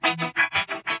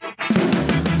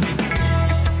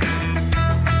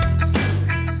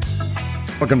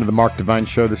Welcome to the Mark Divine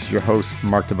Show. This is your host,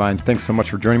 Mark Divine. Thanks so much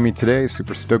for joining me today.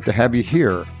 Super stoked to have you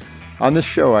here. On this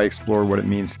show, I explore what it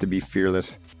means to be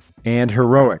fearless and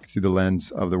heroic through the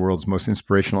lens of the world's most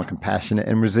inspirational, compassionate,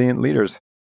 and resilient leaders.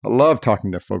 I love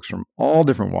talking to folks from all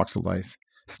different walks of life.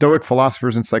 Stoic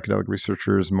philosophers and psychedelic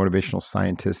researchers, motivational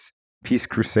scientists, peace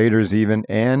crusaders even,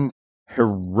 and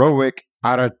heroic,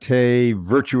 arete,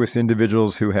 virtuous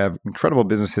individuals who have incredible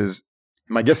businesses.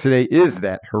 My guest today is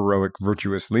that heroic,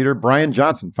 virtuous leader, Brian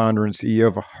Johnson, founder and CEO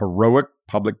of a Heroic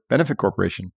Public Benefit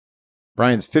Corporation.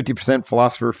 Brian's 50%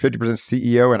 philosopher, 50%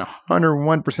 CEO, and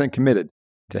 101% committed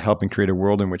to helping create a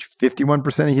world in which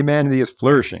 51% of humanity is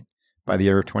flourishing by the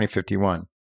year of 2051.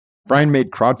 Brian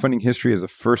made crowdfunding history as the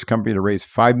first company to raise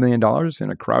 $5 million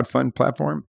in a crowdfund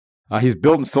platform. He's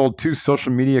built and sold 2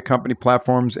 social media company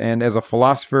platforms, and as a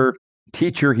philosopher,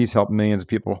 teacher, he's helped millions of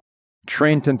people,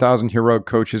 trained 10,000 heroic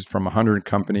coaches from 100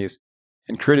 companies,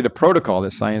 and created a protocol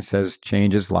that science says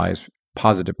changes lives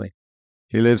positively.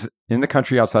 He lives in the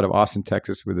country outside of Austin,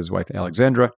 Texas with his wife,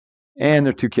 Alexandra, and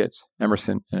their 2 kids,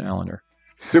 Emerson and Eleanor.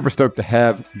 Super stoked to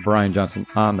have Brian Johnson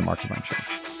on the Mark Divine Show.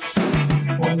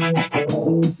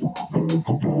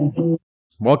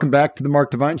 Welcome back to the Mark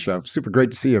Divine Show. Super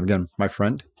great to see you again, my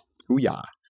friend. Ooh-yah.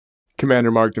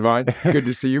 Commander Mark Divine, good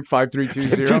to see you.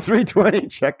 5320. 2320,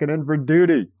 checking in for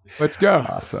duty. Let's go.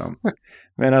 Awesome.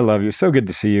 Man, I love you. So good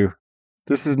to see you.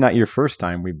 This is not your first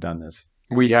time we've done this.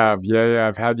 We have. Yeah.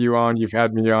 I've had you on. You've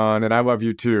had me on. And I love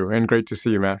you too. And great to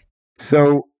see you, man.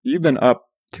 So you've been up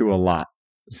to a lot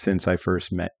since I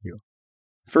first met you.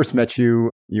 First met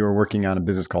you, you were working on a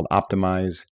business called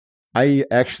Optimize. I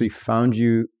actually found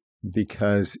you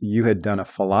because you had done a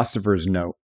philosopher's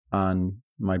note on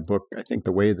my book, I think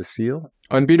The Way of the Seal.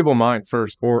 Unbeatable Mind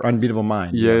first. Or Unbeatable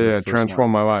Mind. Yeah. Transform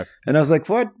my life. And I was like,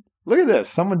 what? Look at this.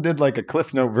 Someone did like a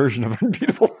Cliff Note version of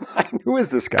Unbeatable Mind. Who is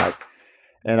this guy?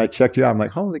 And I checked you out. I'm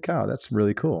like, holy cow, that's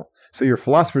really cool. So your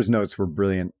philosopher's notes were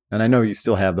brilliant. And I know you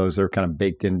still have those. They're kind of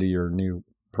baked into your new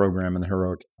program in the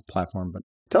Heroic platform. But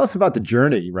tell us about the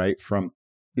journey, right? From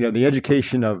the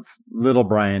education of little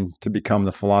Brian to become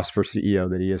the philosopher CEO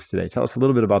that he is today. Tell us a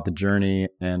little bit about the journey,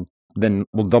 and then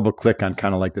we'll double click on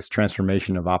kind of like this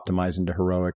transformation of Optimizing to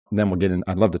Heroic. And then we'll get in.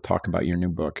 I'd love to talk about your new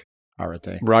book,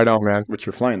 Arete. Right on, man. Which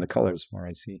you're flying the colors for,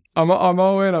 I see. I'm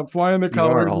all in. I'm flying the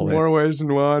colors in more ways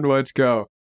than one. Let's go.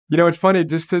 It's funny,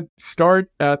 just to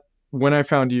start at when I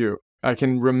found you, I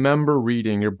can remember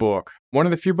reading your book. One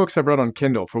of the few books I've read on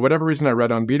Kindle. For whatever reason, I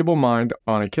read Unbeatable Mind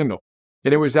on a Kindle.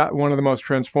 And it was at one of the most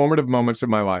transformative moments of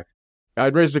my life.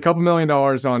 I'd raised a couple $1 million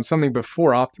on something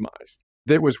before Optimize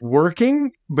that was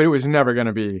working, but it was never going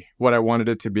to be what I wanted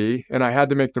it to be. And I had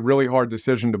to make the really hard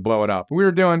decision to blow it up. We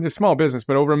were doing a small business,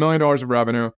 but over $1 million of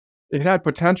revenue. It had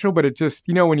potential, but it just,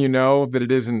 when you know that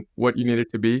it isn't what you need it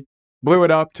to be. Blew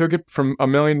it up, took it from $1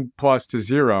 million plus to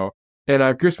zero. And I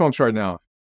have goosebumps right now.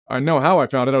 I know how I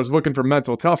found it. I was looking for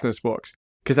mental toughness books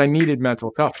because I needed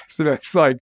mental toughness. And it's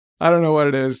like, I don't know what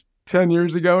it is, 10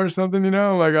 years ago or something,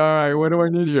 I'm like, all right, what do I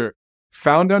need here?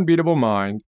 Found Unbeatable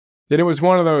Mind. And it was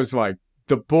one of those, like,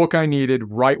 the book I needed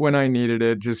right when I needed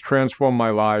it, just transformed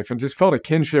my life and just felt a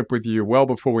kinship with you well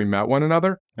before we met one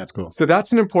another. That's cool. So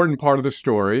that's an important part of the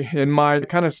story. And my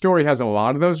kind of story has a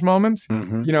lot of those moments.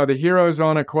 Mm-hmm. The hero's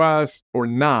on a quest or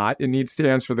not. It needs to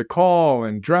answer the call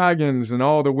and dragons and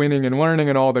all the winning and learning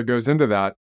and all that goes into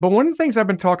that. But one of the things I've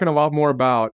been talking a lot more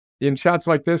about in chats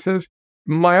like this is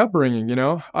my upbringing.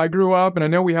 I grew up, and I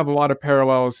know we have a lot of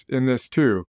parallels in this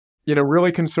too.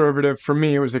 Really conservative. For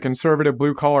me, it was a conservative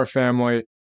blue-collar family.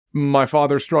 My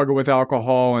father struggled with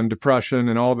alcohol and depression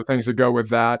and all the things that go with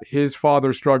that. His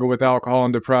father struggled with alcohol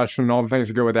and depression and all the things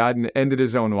that go with that, and ended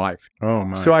his own life. Oh,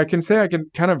 my. So I can say I can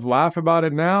kind of laugh about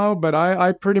it now, but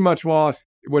I pretty much lost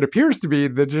what appears to be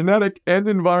the genetic and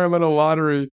environmental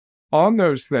lottery on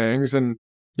those things. And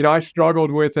I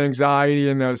struggled with anxiety,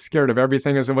 and I was scared of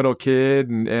everything as a little kid,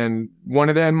 and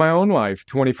wanted to end my own life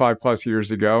 25 plus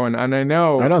years ago. And I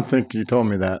know... I don't think you told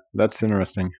me that. That's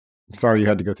interesting. I'm sorry you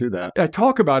had to go through that. I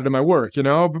talk about it in my work,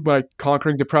 like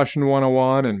Conquering Depression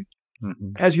 101. And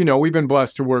as you know, we've been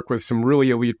blessed to work with some really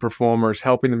elite performers,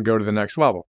 helping them go to the next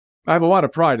level. I have a lot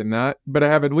of pride in that, but I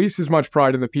have at least as much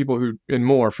pride in the people who, and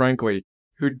more, frankly,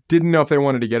 who didn't know if they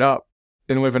wanted to get up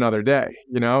and live another day,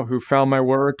 who found my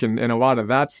work and a lot of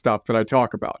that stuff that I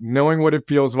talk about. Knowing what it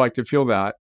feels like to feel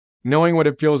that, knowing what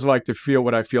it feels like to feel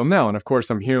what I feel now. And of course,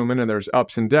 I'm human and there's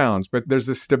ups and downs, but there's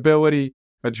a stability,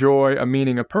 a joy, a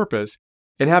meaning, a purpose,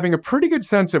 and having a pretty good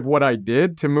sense of what I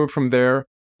did to move from there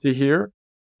to here.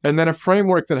 And then a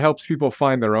framework that helps people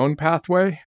find their own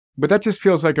pathway. But that just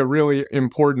feels like a really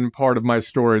important part of my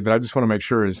story that I just want to make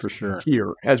sure is for sure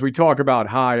here. As we talk about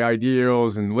high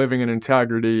ideals and living in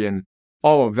integrity and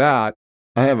all of that.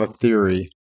 I have a theory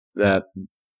that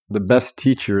the best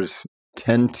teachers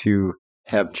tend to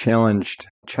have challenged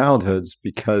childhoods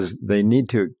because they need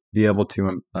to be able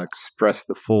to express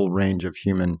the full range of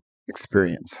human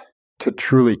experience to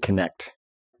truly connect.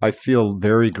 I feel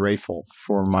very grateful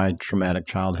for my traumatic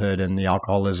childhood and the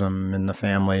alcoholism in the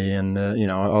family and the,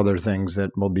 other things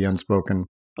that will be unspoken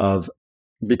of,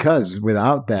 because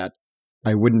without that,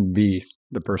 I wouldn't be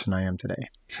the person I am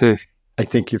today. I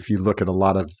think if you look at a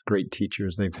lot of great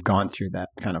teachers, they've gone through that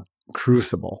kind of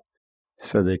crucible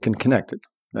so they can connect it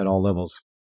at all levels,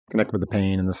 connect with the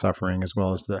pain and the suffering as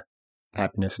well as the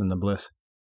happiness and the bliss.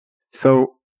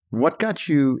 So what got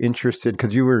you interested?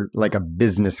 Because you were like a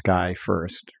business guy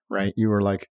first, right? You were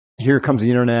like, here comes the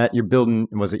internet. You're building,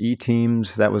 was it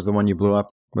E-Teams? That was the one you blew up.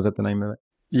 Was that the name of it?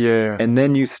 Yeah. And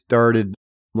then you started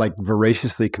like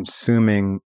voraciously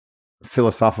consuming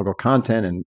philosophical content,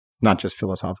 and not just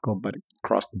philosophical, but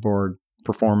across the board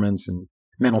performance and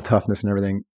mental toughness and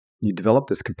everything. You developed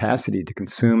this capacity to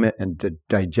consume it and to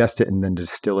digest it and then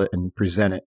distill it and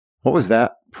present it. What was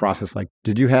that process like?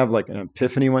 Did you have like an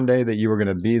epiphany one day that you were going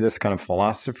to be this kind of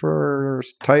philosopher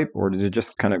type, or did it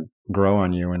just kind of grow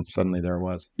on you and suddenly there it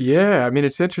was? Yeah, I mean,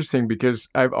 it's interesting because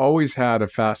I've always had a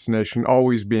fascination,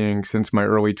 always being since my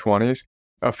early 20s,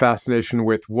 a fascination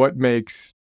with what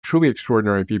makes truly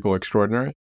extraordinary people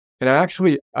extraordinary. And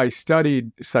I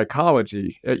studied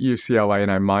psychology at UCLA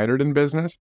and I minored in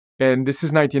business. And this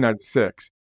is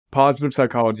 1996. Positive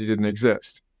psychology didn't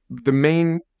exist. The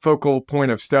main focal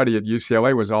point of study at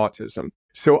UCLA was autism.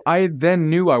 So I then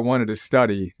knew I wanted to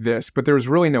study this, but there was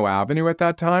really no avenue at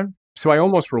that time. So I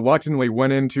almost reluctantly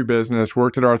went into business,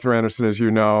 worked at Arthur Andersen, as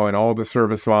you know, and all the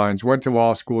service lines, went to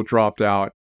law school, dropped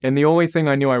out. And the only thing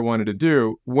I knew I wanted to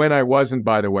do, when I wasn't,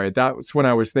 by the way, that was when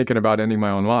I was thinking about ending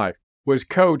my own life, was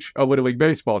coach a Little League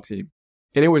baseball team.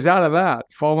 And it was out of that,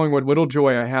 following what little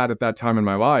joy I had at that time in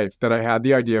my life, that I had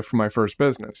the idea for my first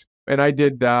business. And I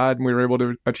did that, and we were able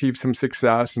to achieve some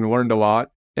success and learned a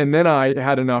lot. And then I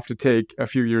had enough to take a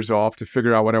few years off to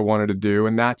figure out what I wanted to do.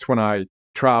 And that's when I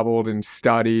traveled and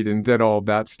studied and did all of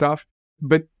that stuff.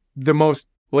 But the most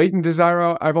latent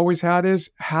desire I've always had is,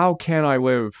 how can I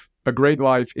live a great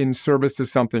life in service to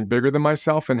something bigger than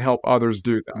myself and help others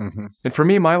do that? Mm-hmm. And for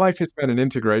me, my life has been an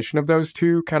integration of those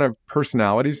two kind of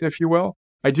personalities, if you will.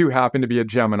 I do happen to be a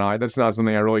Gemini. That's not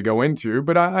something I really go into,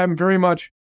 but I'm very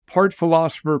much part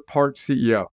philosopher, part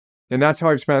CEO. And that's how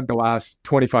I've spent the last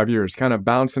 25 years, kind of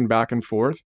bouncing back and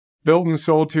forth. Built and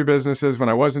sold 2 businesses. When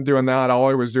I wasn't doing that, all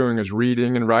I was doing is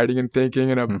reading and writing and thinking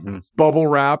in a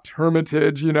bubble-wrapped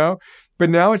hermitage, But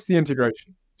now it's the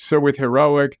integration. So with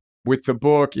Heroic, with the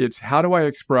book, it's how do I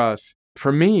express?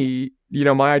 For me,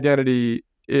 my identity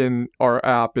in our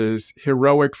app is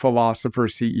Heroic Philosopher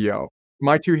CEO.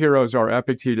 My 2 heroes are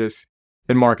Epictetus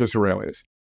and Marcus Aurelius.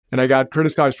 And I got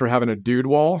criticized for having a dude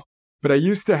wall, but I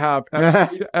used to have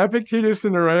Epictetus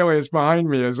and Aurelius behind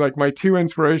me as like my 2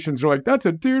 inspirations. They're like, that's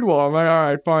a dude wall. I'm like, all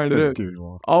right, fine, it is. Dude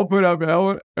wall. I'll put up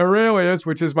Aurelius,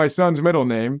 which is my son's middle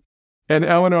name, and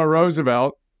Eleanor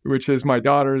Roosevelt, which is my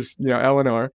daughter's,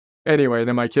 Eleanor. Anyway,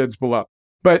 then my kids below.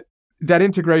 But that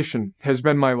integration has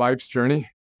been my life's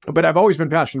journey. But I've always been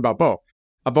passionate about both.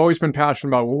 I've always been passionate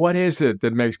about what is it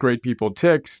that makes great people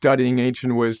tick, studying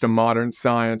ancient wisdom, modern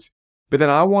science. But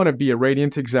then I want to be a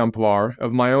radiant exemplar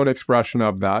of my own expression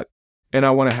of that. And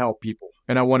I want to help people.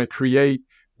 And I want to create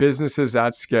businesses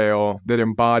at scale that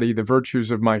embody the virtues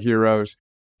of my heroes.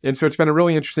 And so it's been a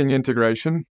really interesting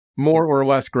integration, more or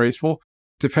less graceful,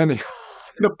 depending on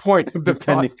the point of the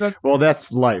process. Well,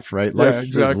 that's life, right? Life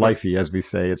is lifey, as we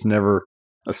say. It's never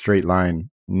a straight line,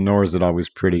 nor is it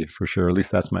always pretty, for sure. At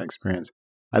least that's my experience.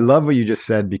 I love what you just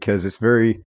said because it's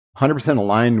very 100%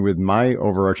 aligned with my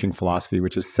overarching philosophy,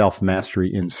 which is self-mastery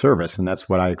in service. And that's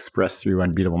what I express through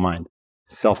Unbeatable Mind.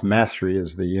 Self-mastery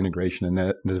is the integration and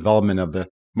the development of the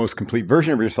most complete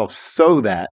version of yourself so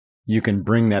that you can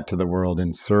bring that to the world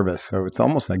in service. So it's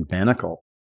almost like Bannacle.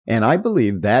 And I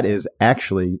believe that is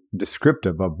actually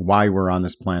descriptive of why we're on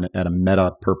this planet at a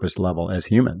meta-purpose level as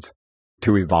humans,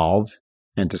 to evolve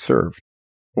and to serve,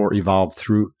 or evolve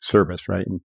through service, right?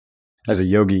 And as a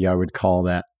yogi, I would call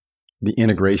that the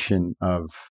integration of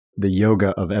the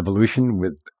yoga of evolution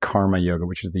with karma yoga,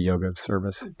 which is the yoga of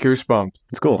service. Goosebumps.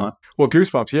 It's cool, huh? Well,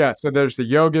 goosebumps, yeah. So there's the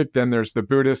yogic, then there's the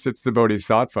Buddhist, it's the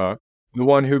bodhisattva, the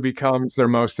one who becomes their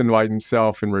most enlightened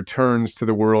self and returns to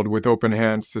the world with open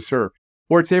hands to serve.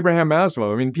 Or it's Abraham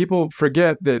Maslow. I mean, people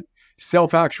forget that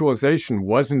self-actualization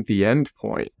wasn't the end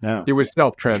point. No. It was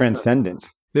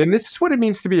self-transcendence. And this is what it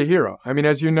means to be a hero. I mean,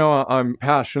 as you know, I'm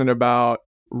passionate about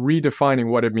redefining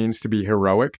what it means to be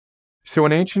heroic. So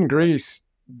in ancient Greece,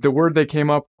 the word they came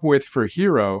up with for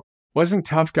hero wasn't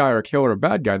tough guy or killer or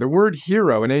bad guy. The word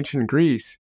hero in ancient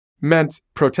Greece meant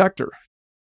protector.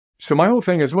 So my whole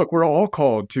thing is, look, we're all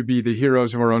called to be the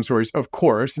heroes of our own stories, of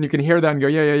course. And you can hear that and go,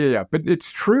 yeah. But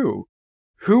it's true.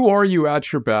 Who are you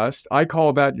at your best? I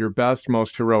call that your best,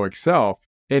 most heroic self.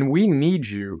 And we need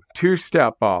you to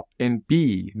step up and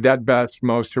be that best,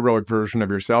 most heroic version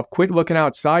of yourself. Quit looking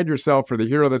outside yourself for the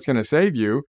hero that's going to save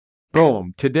you.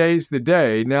 Boom. Today's the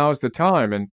day. Now's the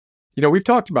time. And, we've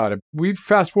talked about it. We've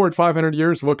fast forward 500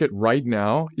 years, look at right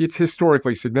now. It's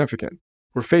historically significant.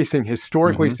 We're facing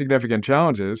historically significant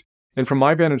challenges. And from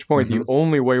my vantage point, the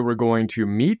only way we're going to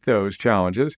meet those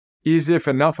challenges is if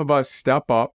enough of us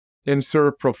step up and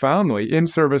serve profoundly in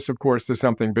service, of course, to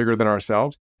something bigger than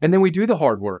ourselves. And then we do the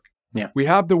hard work. Yeah. We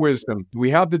have the wisdom,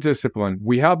 we have the discipline,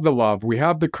 we have the love, we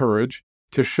have the courage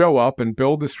to show up and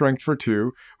build the strength for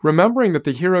two, remembering that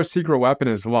the hero's secret weapon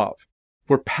is love.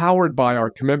 We're powered by our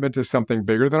commitment to something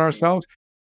bigger than ourselves.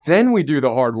 Then we do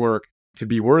the hard work to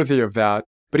be worthy of that.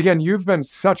 But again, you've been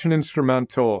such an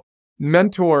instrumental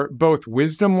mentor, both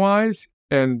wisdom-wise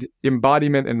and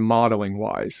embodiment and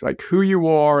modeling-wise. Like who you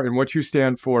are and what you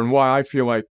stand for, and why I feel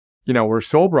like, we're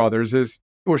soul brothers is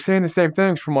we're saying the same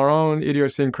things from our own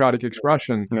idiosyncratic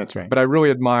expression. That's right. But I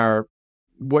really admire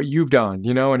what you've done,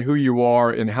 and who you are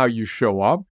and how you show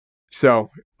up. So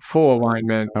full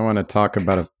alignment. I want to talk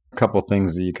about a couple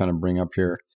things that you kind of bring up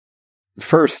here.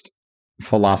 First,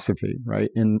 philosophy, right?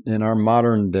 In our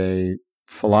modern day,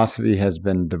 philosophy has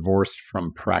been divorced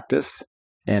from practice.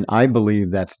 And I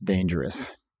believe that's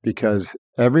dangerous because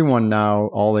everyone now,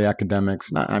 all the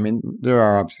academics, there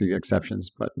are obviously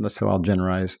exceptions, but so I'll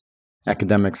generalize.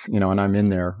 Academics, and I'm in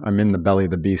the belly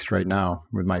of the beast right now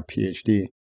with my PhD,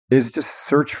 is just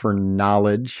search for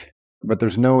knowledge, but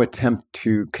there's no attempt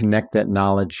to connect that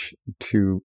knowledge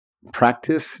to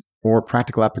practice or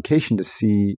practical application to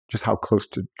see just how close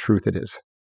to truth it is.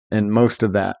 And most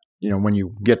of that, when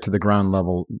you get to the ground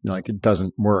level, it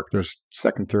doesn't work. There's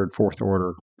second, third, fourth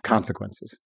order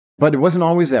consequences. But it wasn't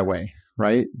always that way,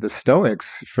 right? The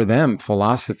Stoics, for them,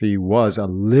 philosophy was a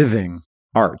living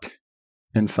art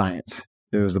and science.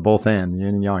 It was the both and, yin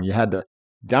and yang. You had to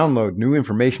download new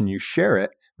information, you share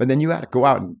it, but then you had to go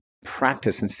out and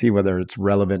practice and see whether it's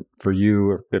relevant for you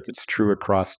or if it's true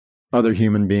across other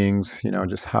human beings,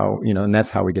 just how, and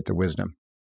that's how we get to wisdom.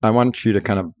 I want you to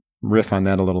kind of riff on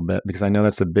that a little bit because I know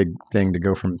that's a big thing to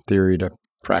go from theory to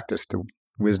practice to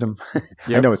wisdom.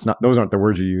 Yep. I know it's not, those aren't the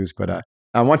words you use, but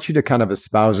I want you to kind of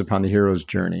espouse upon the hero's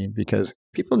journey because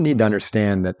people need to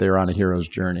understand that they're on a hero's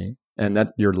journey. And that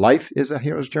your life is a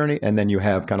hero's journey, and then you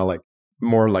have kind of like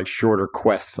more like shorter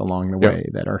quests along the way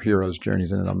that are hero's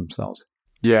journeys in and of themselves.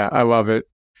 Yeah, I love it.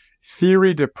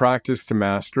 Theory to practice to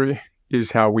mastery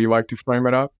is how we like to frame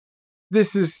it up.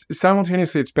 This is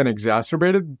simultaneously, it's been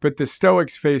exacerbated, but the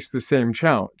Stoics face the same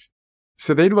challenge.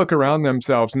 So they'd look around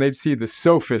themselves and they'd see the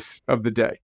sophists of the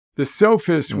day. The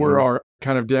sophists were our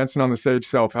kind of dancing on the stage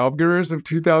self-help gurus of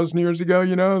 2,000 years ago,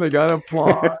 they got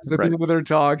applause at the end of their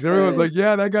talks. Everyone's like,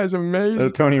 yeah, that guy's amazing.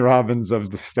 The Tony Robbins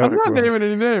of the Stoic I'm not naming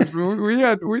any names.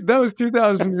 That was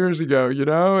 2,000 years ago,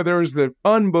 There was the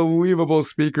unbelievable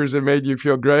speakers that made you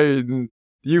feel great and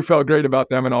you felt great about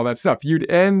them and all that stuff. You'd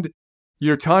end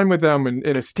your time with them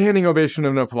in a standing ovation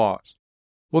and applause.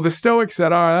 Well, the Stoics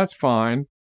said, all right, that's fine.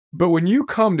 But when you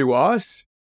come to us,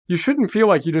 you shouldn't feel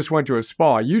like you just went to a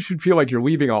spa. You should feel like you're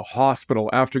leaving a hospital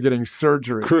after getting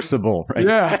surgery. Crucible, right?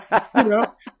 Yeah.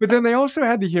 But then they also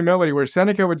had the humility where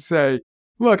Seneca would say,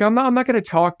 look, I'm not going to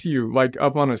talk to you like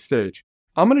up on a stage.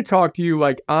 I'm going to talk to you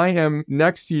like I am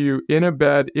next to you in a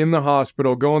bed in the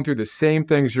hospital going through the same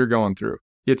things you're going through.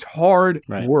 It's hard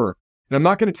work. And I'm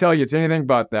not going to tell you it's anything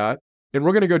but that. And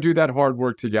we're going to go do that hard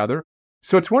work together.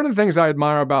 So it's one of the things I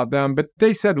admire about them. But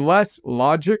they said less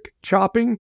logic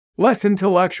chopping, less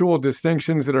intellectual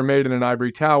distinctions that are made in an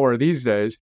ivory tower these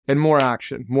days, and more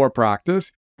action, more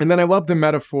practice. And then I love the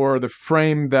metaphor, the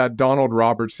frame that Donald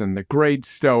Robertson, the great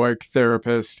Stoic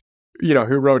therapist,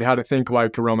 who wrote How to Think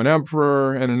Like a Roman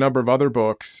Emperor and a number of other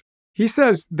books. He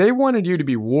says they wanted you to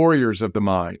be warriors of the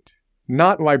mind,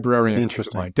 not librarians.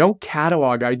 Interesting. Of the mind. Don't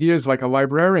catalog ideas like a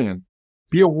librarian.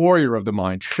 Be a warrior of the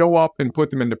mind. Show up and put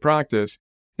them into practice.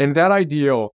 And that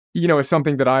ideal, is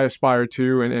something that I aspire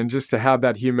to, and just to have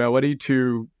that humility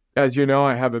to, as you know,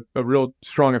 I have a real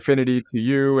strong affinity to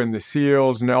you and the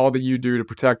SEALs and all that you do to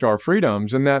protect our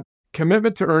freedoms, and that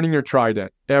commitment to earning your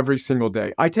trident every single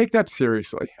day. I take that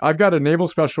seriously. I've got a naval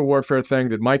special warfare thing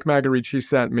that Mike Magarici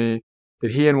sent me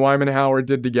that he and Wyman Howard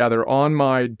did together on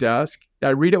my desk.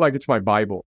 I read it like it's my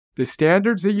Bible. The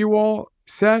standards that you all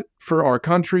set for our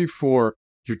country, for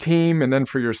your team, and then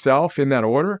for yourself in that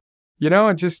order,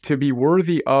 and just to be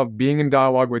worthy of being in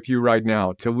dialogue with you right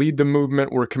now, to lead the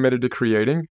movement we're committed to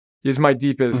creating is my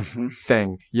deepest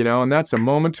thing, and that's a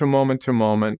moment to moment to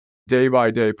moment, day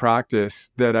by day practice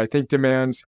that I think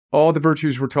demands all the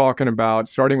virtues we're talking about,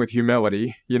 starting with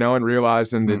humility, and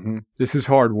realizing that this is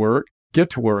hard work. Get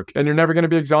to work, and you're never going to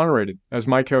be exonerated. As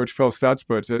my coach, Phil Stutz,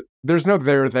 puts it, there's no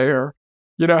there.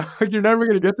 You're never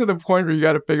going to get to the point where you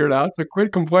got to figure it out. So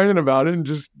quit complaining about it and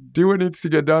just do what needs to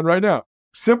get done right now.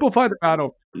 Simplify the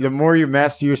battle. The more you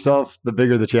master yourself, the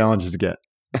bigger the challenges get.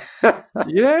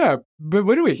 Yeah, but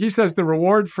he says the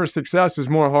reward for success is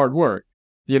more hard work,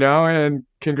 and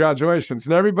congratulations.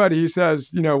 And everybody, he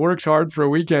says, works hard for a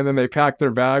weekend and they pack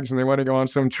their bags and they want to go on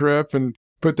some trip and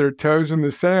put their toes in the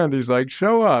sand. He's like,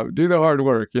 show up, do the hard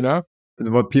work,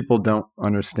 What people don't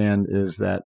understand is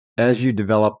that as you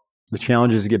develop, the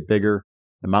challenges get bigger,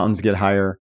 the mountains get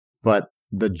higher, but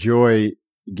the joy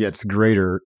gets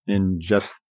greater in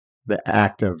just the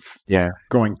act of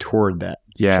going toward that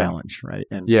challenge, right?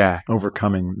 And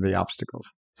overcoming the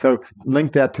obstacles. So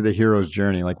link that to the hero's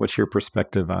journey. Like, what's your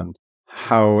perspective on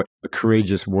how a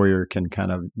courageous warrior can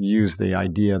kind of use the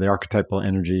idea, the archetypal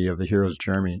energy of the hero's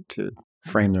journey to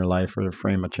frame their life or to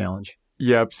frame a challenge?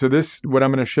 Yep. So what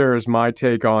I'm going to share is my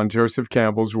take on Joseph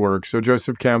Campbell's work. So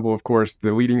Joseph Campbell, of course,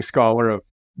 the leading scholar of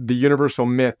the universal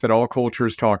myth that all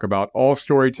cultures talk about. All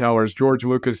storytellers, George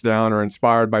Lucas down, are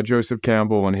inspired by Joseph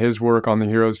Campbell and his work on the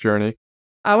hero's journey.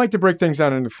 I like to break things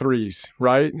down into threes,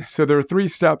 right? So there are 3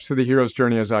 steps to the hero's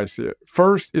journey as I see it.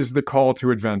 First is the call to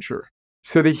adventure.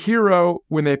 So the hero,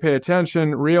 when they pay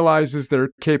attention, realizes they're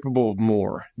capable of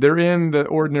more. They're in the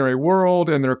ordinary world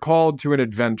and they're called to an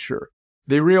adventure.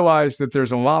 They realize that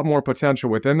there's a lot more potential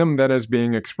within them that is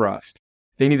being expressed.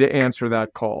 They need to answer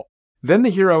that call. Then the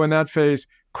hero in that phase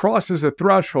crosses a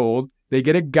threshold. They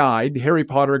get a guide. Harry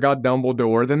Potter got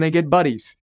Dumbledore. Then they get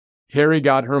buddies. Harry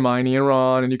got Hermione and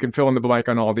Ron, and you can fill in the blank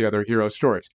on all the other hero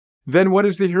stories. Then what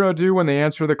does the hero do when they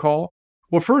answer the call?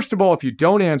 Well, first of all, if you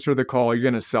don't answer the call, you're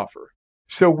going to suffer.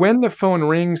 So when the phone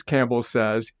rings, Campbell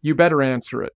says, you better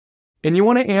answer it. And you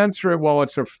want to answer it while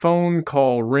it's a phone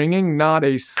call ringing, not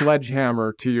a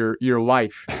sledgehammer to your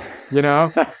life,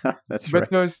 That's but right.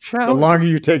 Those the longer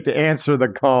you take to answer the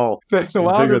call, the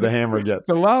bigger the hammer gets.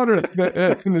 The louder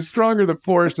and the stronger the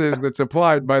force is that's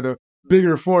applied by the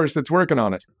bigger force that's working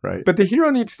on it. Right. But the hero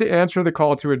needs to answer the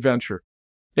call to adventure.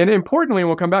 And importantly,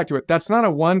 we'll come back to it, that's not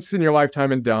a once in your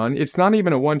lifetime and done. It's not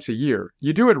even a once a year.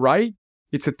 You do it right,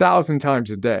 it's 1,000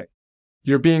 times a day.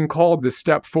 You're being called to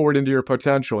step forward into your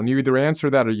potential, and you either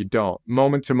answer that or you don't,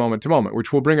 moment to moment to moment,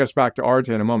 which will bring us back to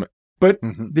Arte in a moment. But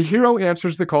the hero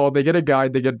answers the call, they get a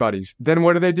guide, they get buddies. Then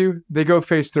what do? They go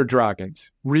face their dragons,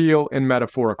 real and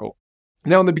metaphorical.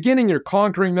 Now, in the beginning, you're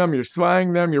conquering them, you're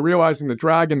slaying them, you're realizing the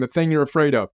dragon, the thing you're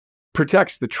afraid of,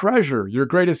 protects the treasure, your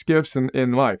greatest gifts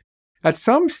in life. At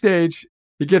some stage,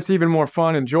 it gets even more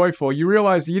fun and joyful. You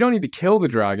realize that you don't need to kill the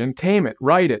dragon, tame it,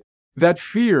 ride it. That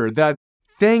fear, that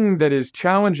thing that is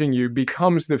challenging you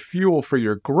becomes the fuel for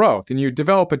your growth, and you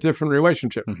develop a different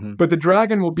relationship. But the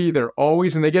dragon will be there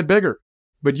always, and they get bigger.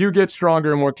 But you get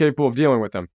stronger and more capable of dealing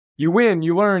with them. You win,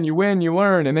 you learn, you win, you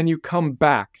learn, and then you come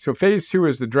back. So phase 2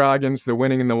 is the dragons, the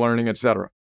winning and the learning, etc.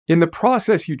 In the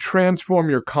process, you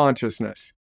transform your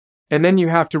consciousness, and then you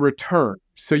have to return.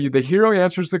 So the hero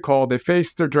answers the call, they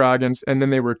face their dragons, and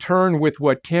then they return with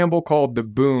what Campbell called the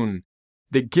boon,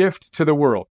 the gift to the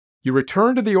world. You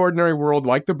return to the ordinary world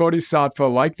like the Bodhisattva,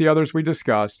 like the others we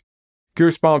discussed,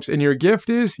 goosebumps, and your gift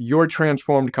is your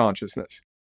transformed consciousness.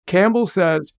 Campbell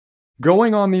says,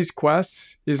 going on these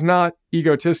quests is not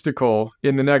egotistical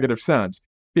in the negative sense.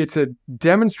 It's a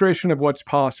demonstration of what's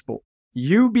possible.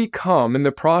 You become, in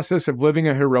the process of living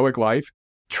a heroic life,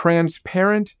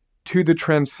 transparent to the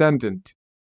transcendent.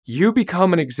 You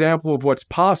become an example of what's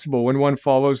possible when one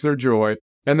follows their joy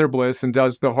and their bliss and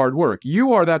does the hard work.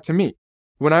 You are that to me.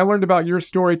 When I learned about your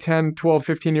story 10, 12,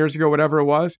 15 years ago, whatever it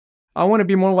was, I want to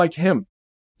be more like him.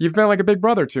 You've been like a big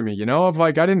brother to me, of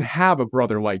like, I didn't have a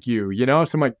brother like you,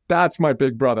 So I'm like, that's my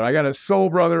big brother. I got a soul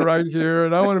brother right here,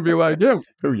 and I want to be like him.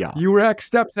 Oh, yeah. You were X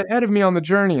steps ahead of me on the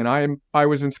journey, and I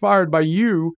was inspired by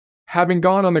you having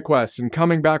gone on the quest and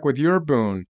coming back with your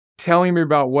boon, telling me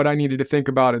about what I needed to think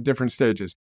about at different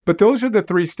stages. But those are the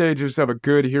 3 stages of a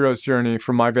good hero's journey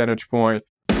from my vantage point.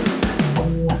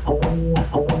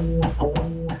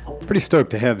 Pretty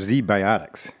stoked to have Z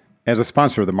Biotics as a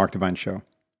sponsor of the Mark Divine Show.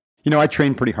 I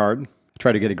train pretty hard. I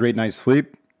try to get a great night's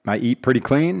sleep. I eat pretty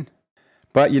clean.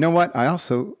 But you know what? I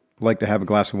also like to have a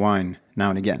glass of wine now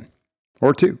and again.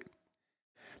 Or 2.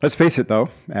 Let's face it, though.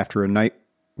 After a night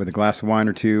with a glass of wine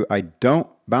or 2, I don't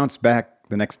bounce back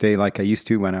the next day like I used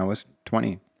to when I was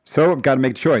 20. So I've got to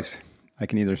make a choice. I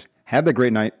can either have that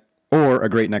great night, or a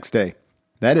great next day.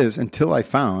 That is, until I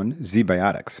found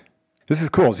ZBiotics. This is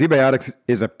cool. ZBiotics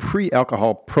is a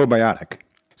pre-alcohol probiotic.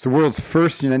 It's the world's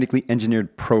first genetically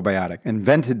engineered probiotic,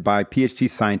 invented by PhD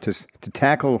scientists to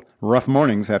tackle rough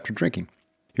mornings after drinking.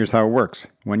 Here's how it works.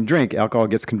 When you drink, alcohol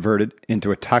gets converted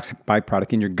into a toxic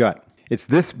byproduct in your gut. It's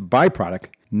this byproduct,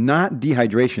 not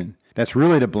dehydration, that's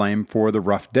really to blame for the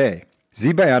rough day.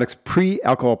 ZBiotics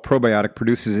pre-alcohol probiotic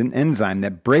produces an enzyme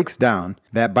that breaks down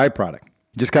that byproduct.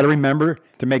 You just got to remember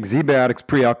to make ZBiotics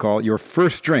pre-alcohol your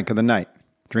first drink of the night.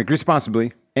 Drink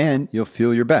responsibly, and you'll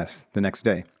feel your best the next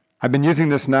day. I've been using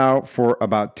this now for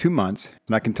about 2 months,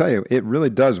 and I can tell you, it really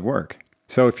does work.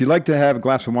 So if you like to have a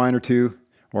glass of wine or two,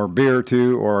 or beer or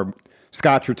two, or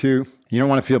scotch or two, you don't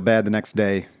want to feel bad the next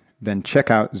day, then check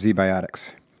out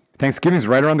ZBiotics. Thanksgiving's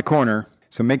right around the corner,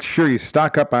 so make sure you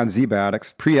stock up on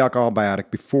ZBiotics, pre-alcohol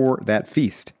biotic, before that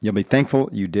feast. You'll be thankful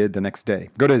you did the next day.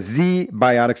 Go to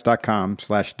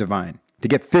zbiotics.com/divine to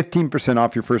get 15%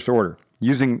 off your first order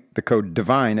using the code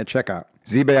DIVINE at checkout.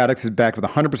 ZBiotics is backed with a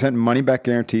 100% money-back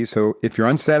guarantee, so if you're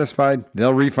unsatisfied,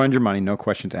 they'll refund your money, no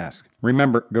questions asked.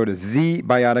 Remember, go to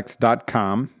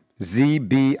zbiotics.com,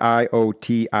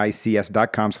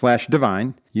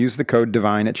 zbiotics.com/divine. Use the code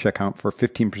DIVINE at checkout for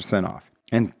 15% off.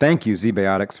 And thank you,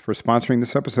 ZBiotics, for sponsoring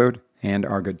this episode and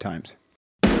our good times.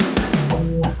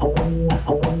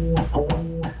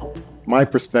 My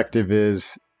perspective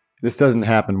is this doesn't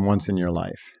happen once in your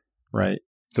life, right?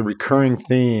 It's a recurring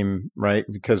theme, right?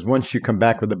 Because once you come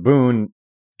back with a boon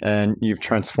and you've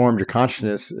transformed your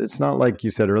consciousness, it's not like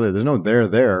you said earlier, there's no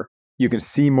there. You can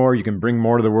see more, you can bring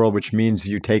more to the world, which means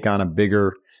you take on a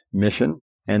bigger mission.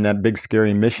 And that big,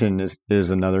 scary mission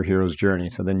is another hero's journey.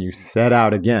 So then you set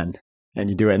out again and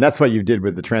you do it. And that's what you did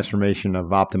with the transformation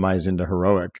of optimized into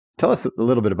heroic. Tell us a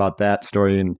little bit about that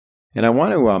story. And I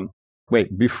want to,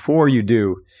 wait, before you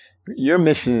do, your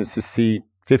mission is to see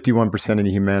 51% of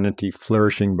humanity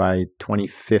flourishing by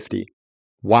 2050.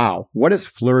 Wow. What does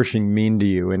flourishing mean to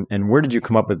you? And where did you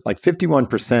come up with like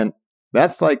 51%?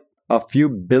 That's like a few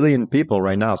billion people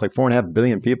right now. It's like 4.5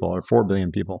 billion people or 4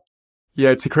 billion people.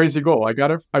 Yeah, it's a crazy goal. I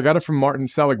got it from Martin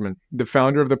Seligman, the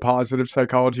founder of the positive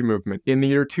psychology movement. In the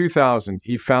year 2000,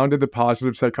 he founded the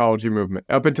positive psychology movement.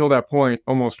 Up until that point,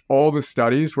 almost all the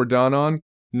studies were done on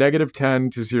 -10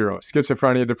 to 0,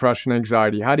 schizophrenia, depression,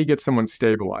 anxiety. How do you get someone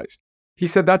stabilized? He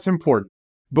said that's important,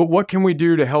 but what can we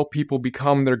do to help people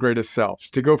become their greatest selves,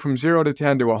 to go from 0 to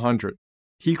 10 to 100?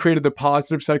 He created the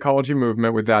positive psychology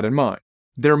movement with that in mind.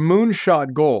 Their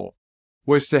moonshot goal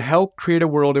was to help create a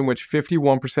world in which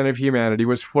 51% of humanity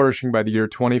was flourishing by the year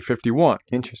 2051.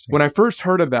 Interesting. When I first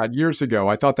heard of that years ago,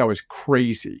 I thought that was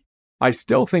crazy. I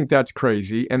still think that's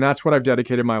crazy, and that's what I've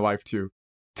dedicated my life to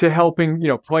helping,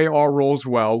 play our roles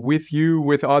well with you,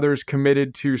 with others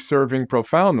committed to serving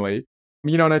profoundly.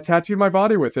 And I tattooed my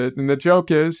body with it. And the joke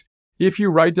is, if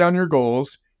you write down your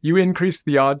goals, you increase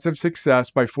the odds of success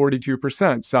by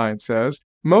 42%, science says.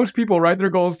 Most people write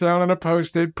their goals down on a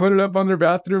Post-it, put it up on their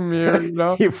bathroom mirror.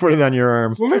 You put it on your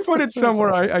arm. Let me put it somewhere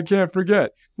awesome. I can't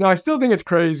forget. Now, I still think it's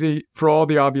crazy for all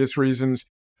the obvious reasons,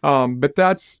 but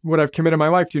that's what I've committed my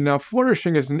life to. Now,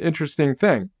 flourishing is an interesting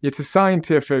thing. It's a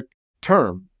scientific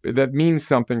term that means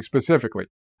something specifically.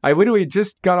 I literally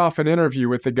just got off an interview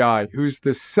with a guy who's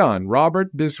the son,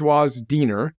 Robert Biswas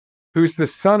Diener, who's the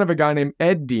son of a guy named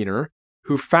Ed Diener,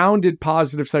 who founded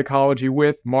positive psychology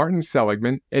with Martin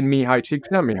Seligman and Mihai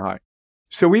Csikszentmihalyi.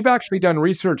 So we've actually done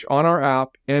research on our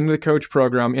app and the coach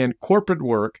program and corporate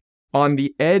work on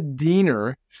the Ed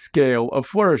Diener scale of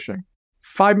flourishing.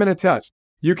 5-minute test.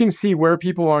 You can see where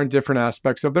people are in different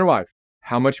aspects of their life.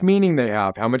 How much meaning they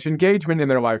have, how much engagement in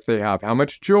their life they have, how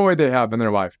much joy they have in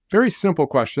their life. Very simple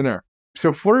questionnaire.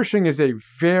 So flourishing is a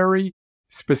very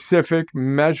specific,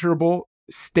 measurable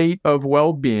state of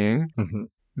well-being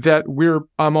that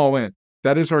I'm all in.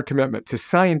 That is our commitment to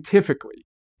scientifically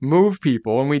move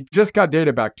people. And we just got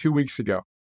data back 2 weeks ago.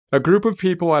 A group of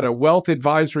people at a wealth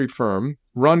advisory firm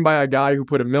run by a guy who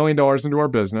put $1 million into our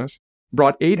business,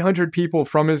 brought 800 people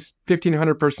from his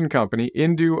 1,500 person company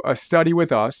into a study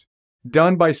with us,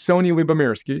 done by Sony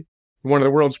Lyubomirsky, one of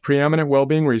the world's preeminent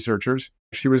well-being researchers.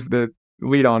 She was the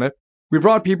lead on it. We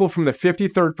brought people from the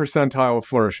 53rd percentile of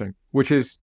flourishing, which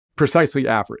is precisely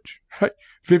average, right?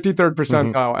 53rd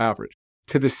percentile average,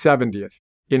 to the 70th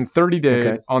in 30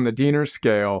 days on the Diener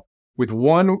scale with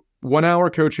one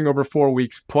hour coaching over 4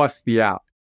 weeks plus the app.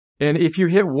 And if you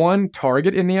hit one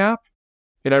target in the app,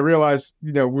 and I realize,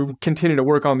 we continue to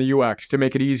work on the UX to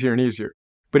make it easier and easier.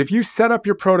 But if you set up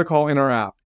your protocol in our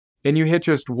app, and you hit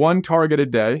just one target a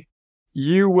day,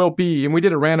 you will be, and we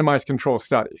did a randomized control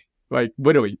study, like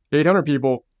literally 800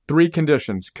 people, 3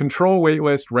 conditions, control, wait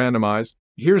list, randomized.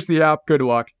 Here's the app, good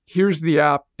luck. Here's the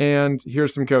app, and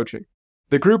here's some coaching.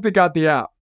 The group that got the app,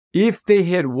 if they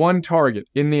hit one target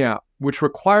in the app, which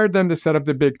required them to set up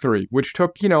the big three, which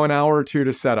took, an hour or two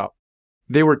to set up,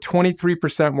 they were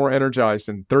 23% more energized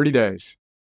in 30 days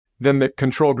than the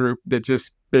control group that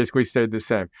just basically stayed the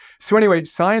same. So anyway,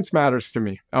 science matters to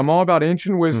me. I'm all about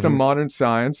ancient wisdom, modern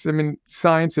science. I mean,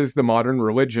 science is the modern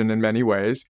religion in many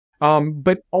ways.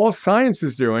 But all science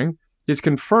is doing is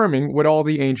confirming what all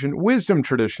the ancient wisdom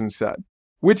traditions said,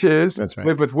 which is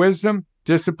live with wisdom,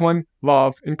 discipline,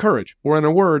 love, and courage, or in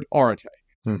a word, arete.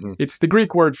 It's the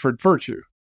Greek word for virtue.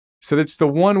 So it's the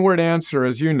one-word answer,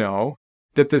 as you know,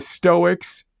 that the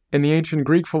Stoics and the ancient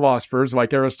Greek philosophers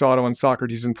like Aristotle and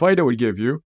Socrates and Plato would give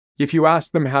you if you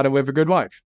asked them how to live a good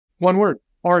life. One word,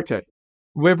 arete.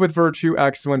 Live with virtue,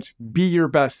 excellence, be your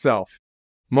best self,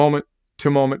 moment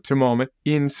to moment to moment,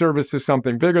 in service to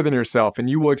something bigger than yourself, and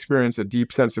you will experience a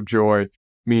deep sense of joy,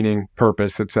 meaning,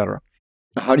 purpose, etc.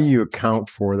 How do you account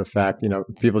for the fact,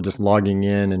 people just logging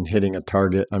in and hitting a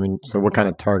target? I mean, so what kind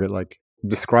of target? Like,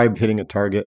 describe hitting a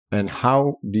target, and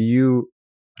how do you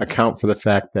account for the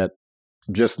fact that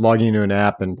just logging into an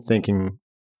app and thinking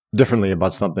differently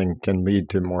about something can lead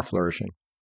to more flourishing?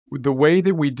 The way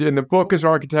that we did, and the book is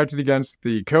architected against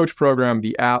the coach program,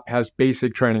 the app has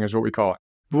basic training is what we call it.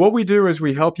 But what we do is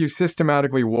we help you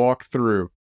systematically walk through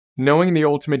knowing the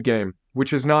ultimate game,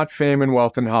 which is not fame and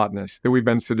wealth and hotness that we've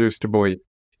been seduced to believe.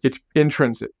 It's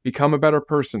intrinsic. Become a better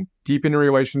person, deepen your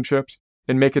relationships,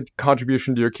 and make a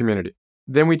contribution to your community.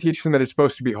 Then we teach them that it's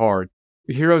supposed to be hard.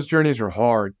 Heroes' journeys are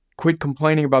hard. Quit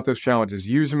complaining about those challenges.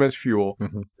 Use them as fuel.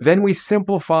 Then we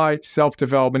simplify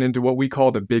self-development into what we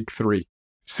call the big three.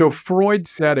 So Freud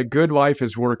said a good life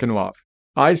is work and love.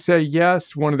 I say,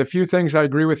 yes, one of the few things I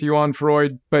agree with you on,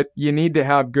 Freud, but you need to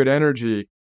have good energy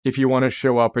if you want to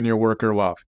show up in your work or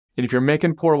love. And if you're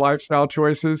making poor lifestyle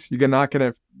choices, you're not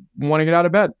going to want to get out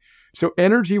of bed. So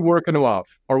energy, work, and love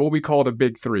are what we call the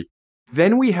big three.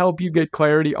 Then we help you get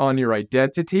clarity on your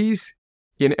identities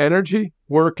in energy,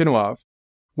 work, and love,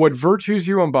 what virtues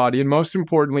you embody, and most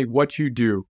importantly, what you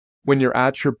do when you're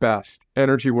at your best,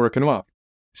 energy, work, and love.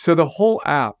 So the whole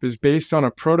app is based on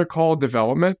a protocol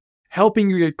development, helping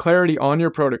you get clarity on your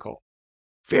protocol.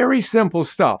 Very simple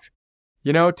stuff.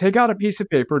 Take out a piece of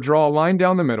paper, draw a line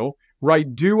down the middle,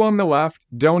 write do on the left,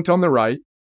 don't on the right,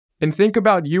 and think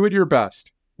about you at your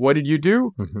best. What did you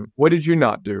do? What did you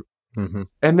not do?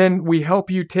 And then we help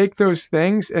you take those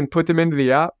things and put them into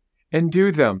the app and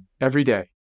do them every day.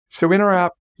 So in our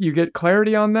app, you get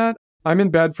clarity on that. I'm in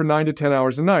bed for 9 to 10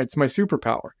 hours a night. It's my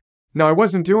superpower. Now, I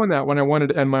wasn't doing that when I wanted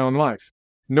to end my own life,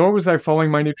 nor was I following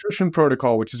my nutrition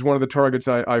protocol, which is one of the targets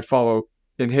I follow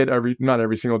and hit not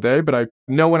every single day, but I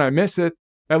know when I miss it.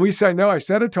 At least I know I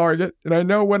set a target, and I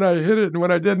know when I hit it and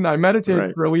when I didn't. I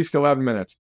meditate for at least 11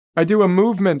 minutes. I do a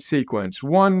movement sequence,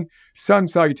 1 sun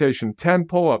salutation, 10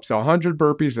 pull-ups, 100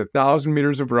 burpees, 1,000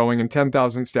 meters of rowing, and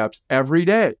 10,000 steps every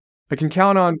day. I can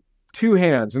count on 2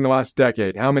 hands in the last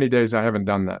decade how many days I haven't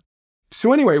done that.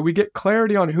 So anyway, we get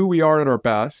clarity on who we are at our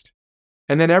best.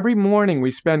 And then every morning we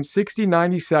spend 60,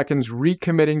 90 seconds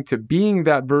recommitting to being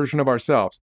that version of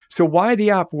ourselves. So why the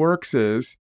app works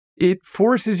is it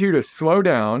forces you to slow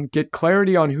down, get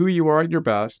clarity on who you are at your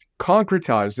best,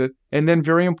 concretize it, and then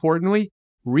very importantly,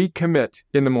 recommit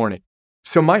in the morning.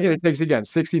 So it takes, again,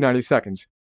 60, 90 seconds.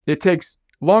 It takes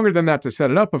longer than that to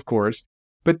set it up, of course.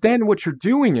 But then what you're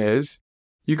doing is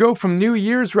you go from New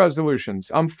Year's resolutions.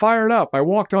 I'm fired up. I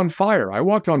walked on fire. I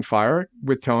walked on fire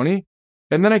with Tony.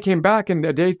 And then I came back, and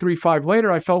a day 3, 5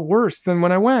 later, I felt worse than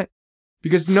when I went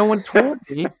because no one told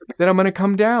me that I'm going to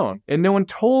come down. And no one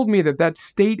told me that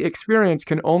state experience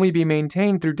can only be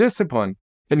maintained through discipline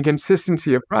and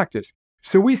consistency of practice.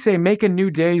 So we say, make a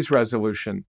new day's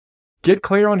resolution. Get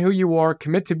clear on who you are.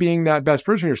 Commit to being that best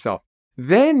version of yourself.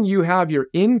 Then you have your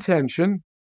intention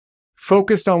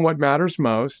focused on what matters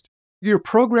most. You're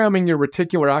programming your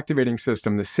reticular activating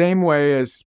system the same way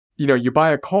as you buy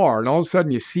a car and all of a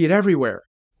sudden you see it everywhere.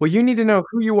 Well, you need to know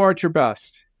who you are at your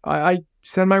best. I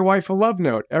send my wife a love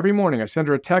note every morning. I send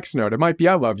her a text note. It might be,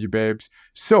 I love you, babes.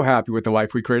 So happy with the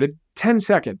life we created. 10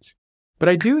 seconds. But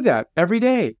I do that every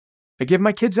day. I give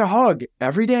my kids a hug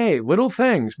every day. Little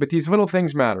things, but these little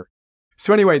things matter.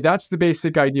 So anyway, that's the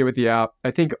basic idea with the app. I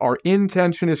think our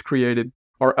intention is created.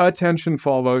 Our attention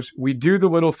follows. We do the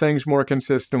little things more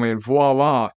consistently and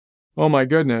voila. Oh my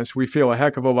goodness, we feel a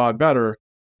heck of a lot better.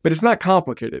 But it's not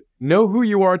complicated. Know who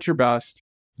you are at your best.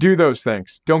 Do those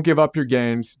things. Don't give up your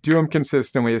gains. Do them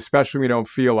consistently, especially when you don't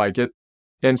feel like it.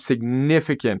 And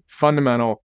significant,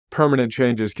 fundamental, permanent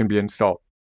changes can be installed.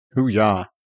 Hoo-yah.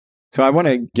 So I want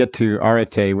to get to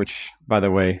arete, which, by the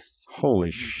way,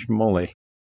 holy schmoly.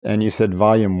 And you said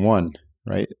volume 1,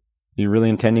 right? You really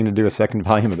intending to do a second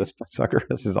volume of this sucker?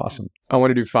 This is awesome. I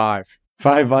want to do 5.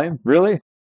 5 volumes? Really?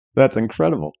 That's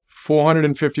incredible.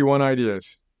 451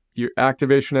 ideas. Your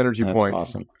activation energy point. That's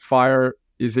awesome. Fire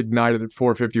is ignited at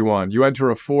 451. You enter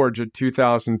a forge at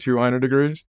 2,200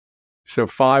 degrees. So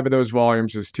 5 of those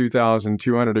volumes is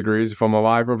 2,200 degrees. If I'm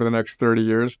alive over the next 30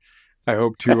 years, I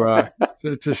hope to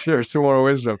to share some more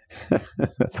wisdom.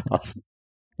 That's awesome.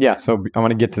 Yeah, so I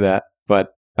want to get to that,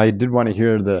 but I did want to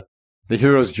hear the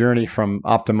hero's journey from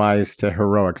optimized to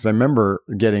heroic. Because I remember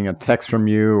getting a text from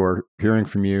you or hearing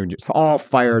from you, just all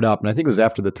fired up. And I think it was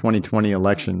after the 2020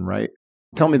 election, right?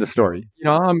 Tell me the story.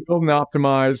 I'm building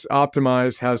Optimize.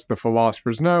 Optimize has the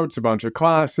Philosopher's Notes, a bunch of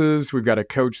classes. We've got a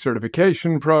coach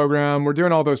certification program. We're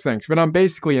doing all those things. But I'm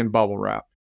basically in bubble wrap.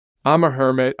 I'm a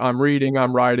hermit. I'm reading,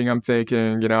 I'm writing, I'm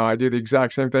thinking. I do the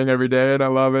exact same thing every day and I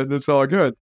love it and it's all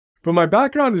good. But my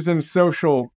background is in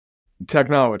social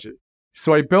technology.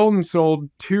 So I built and sold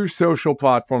 2 social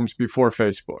platforms before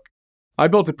Facebook. I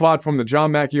built a platform that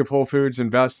John Mackey of Whole Foods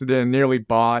invested in, nearly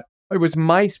bought. It was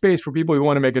MySpace for people who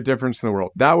want to make a difference in the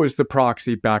world. That was the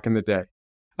proxy back in the day.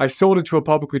 I sold it to a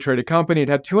publicly traded company. It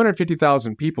had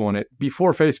 250,000 people in it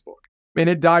before Facebook. And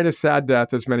it died a sad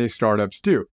death, as many startups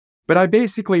do. But I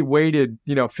basically waited,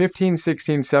 15,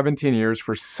 16, 17 years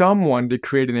for someone to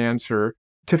create an answer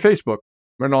to Facebook,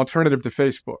 an alternative to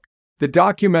Facebook. The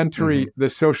documentary, The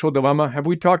Social Dilemma, have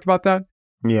we talked about that?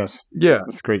 Yes. Yeah.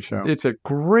 It's a great show. It's a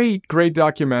great, great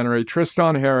documentary.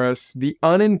 Tristan Harris, the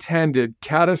unintended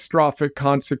catastrophic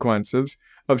consequences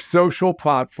of social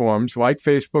platforms like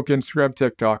Facebook, Instagram,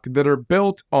 TikTok that are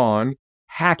built on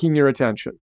hacking your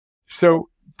attention. So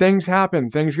things happen,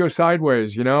 things go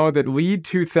sideways, that lead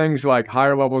to things like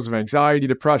higher levels of anxiety,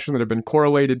 depression that have been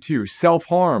correlated to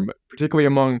self-harm, particularly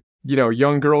among,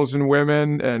 young girls and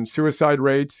women, and suicide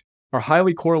rates are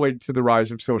highly correlated to the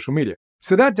rise of social media.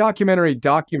 So that documentary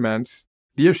documents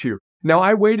the issue. Now,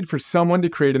 I waited for someone to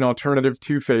create an alternative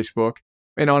to Facebook.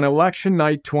 And on election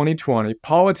night 2020,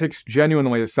 politics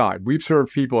genuinely aside, we've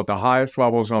served people at the highest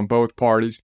levels on both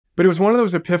parties. But it was one of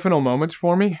those epiphanal moments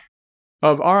for me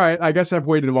of, all right, I guess I've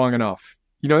waited long enough.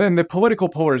 And the political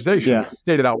polarization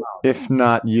stated out loud. If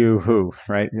not you, who,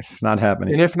 right? It's not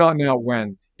happening. And if not now,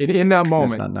 when? And in that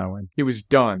moment, if not now, when? It was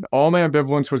done. All my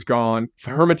ambivalence was gone.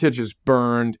 Hermitage is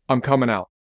burned. I'm coming out.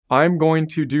 I'm going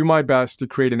to do my best to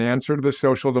create an answer to the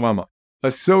social dilemma,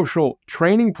 a social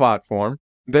training platform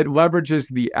that leverages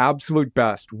the absolute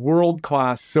best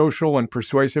world-class social and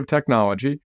persuasive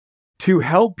technology to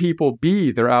help people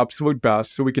be their absolute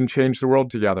best so we can change the world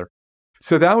together.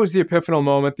 So that was the epiphanal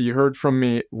moment that you heard from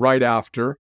me right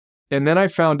after. And then I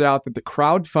found out that the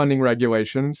crowdfunding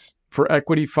regulations for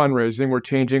equity fundraising were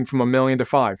changing from $1 million to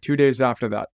 $5 million 2 days after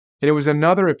that. And it was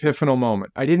another epiphanal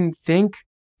moment. I didn't think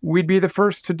we'd be the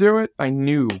first to do it. I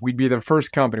knew we'd be the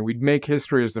first company. We'd make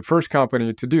history as the first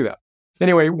company to do that.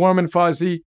 Anyway, warm and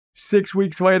fuzzy. 6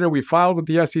 weeks later, we filed with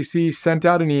the SEC, sent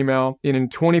out an email, and in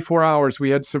 24 hours, we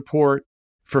had support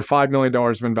for $5 million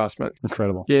of investment.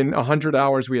 Incredible. In 100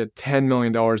 hours, we had $10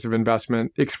 million of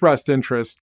investment, expressed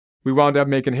interest. We wound up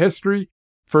making history.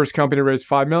 First company raised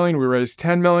 $5 million. We raised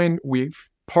 $10 million. We've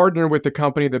partnered with the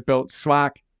company that built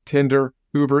Slack, Tinder,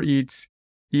 Uber Eats,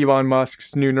 Elon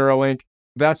Musk's new Neuralink.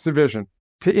 That's the vision,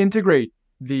 to integrate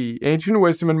the ancient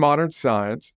wisdom and modern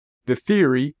science, the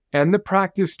theory and the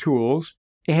practice tools,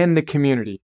 and the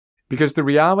community. Because the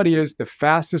reality is the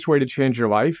fastest way to change your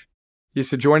life is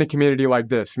to join a community like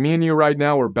this. Me and you right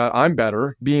now, I'm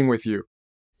better being with you.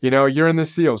 You're in the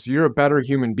SEALs. You're a better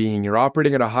human being. You're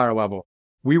operating at a higher level.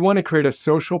 We want to create a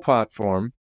social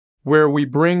platform where we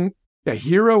bring a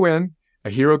hero in. A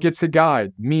hero gets a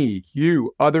guide, me,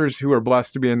 you, others who are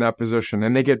blessed to be in that position,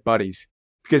 and they get buddies.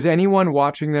 Because anyone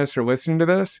watching this or listening to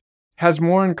this has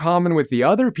more in common with the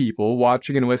other people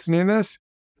watching and listening to this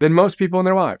than most people in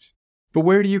their lives. But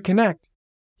where do you connect?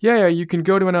 Yeah, you can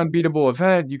go to an Unbeatable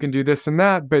event, you can do this and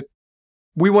that, but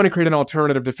we want to create an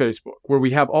alternative to Facebook where we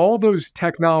have all those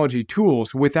technology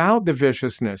tools without the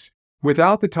viciousness,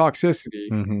 without the toxicity,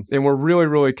 and we're really,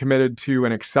 really committed to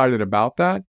and excited about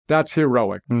that. That's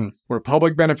heroic. We're a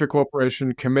public benefit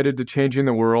corporation committed to changing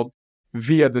the world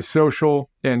via the social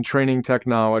and training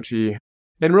technology.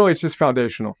 And really, it's just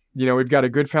foundational. We've got a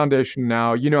good foundation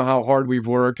now. You know how hard we've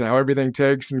worked and how everything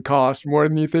takes and costs more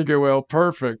than you think it will.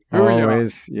 Perfect.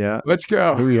 Always, yeah. Let's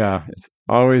go. Hoo-yah. It's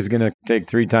always going to take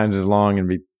 3 times as long and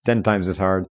be 10 times as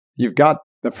hard. You've got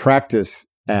the Practice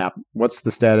app. What's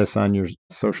the status on your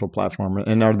social platform?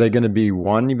 And are they going to be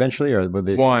one eventually, or will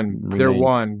they One. remain? They're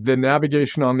one. The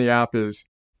navigation on the app is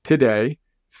today,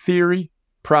 theory,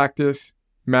 practice,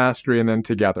 mastery, and then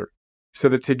together. So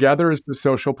the Together is the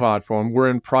social platform. We're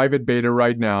in private beta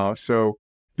right now. So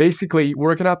basically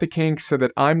working out the kinks so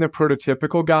that I'm the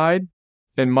prototypical guide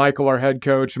and Michael, our head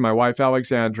coach, and my wife,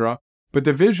 Alexandra. But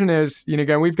the vision is,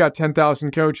 again, we've got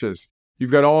 10,000 coaches.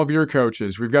 You've got all of your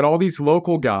coaches. We've got all these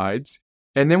local guides.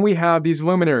 And then we have these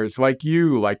luminaries like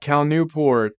you, like Cal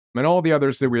Newport, and all the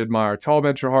others that we admire, Tal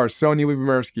Ben-Shahar, Sonia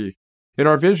Lyubomirsky. And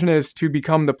our vision is to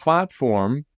become the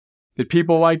platform that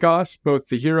people like us, both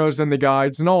the heroes and the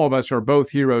guides, and all of us are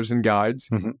both heroes and guides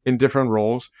in different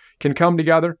roles, can come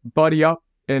together, buddy up,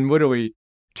 and literally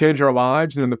change our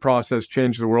lives, and in the process,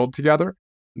 change the world together.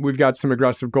 We've got some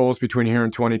aggressive goals between here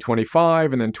and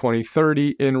 2025 and then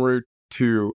 2030 en route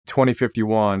to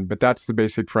 2051, but that's the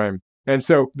basic frame. And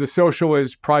so the social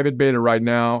is private beta right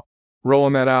now,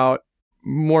 rolling that out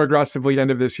more aggressively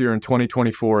end of this year, and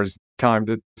 2024 is time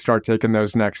to start taking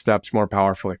those next steps more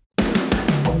powerfully.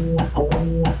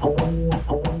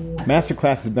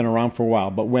 Masterclass has been around for a while,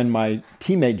 but when my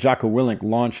teammate Jocko Willink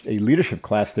launched a leadership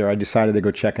class there, I decided to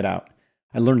go check it out.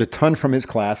 I learned a ton from his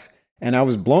class, and I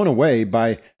was blown away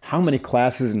by how many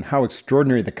classes and how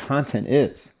extraordinary the content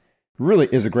is. It really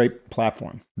is a great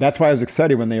platform. That's why I was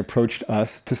excited when they approached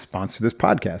us to sponsor this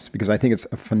podcast, because I think it's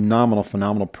a phenomenal,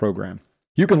 phenomenal program.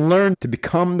 You can learn to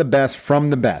become the best from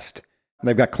the best.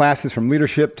 They've got classes from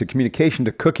leadership to communication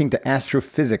to cooking to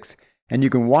astrophysics, and you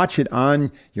can watch it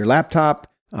on your laptop,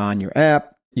 on your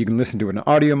app. You can listen to it in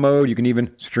audio mode. You can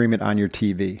even stream it on your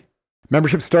TV.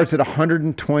 Membership starts at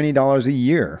 $120 a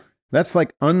year. That's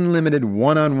like unlimited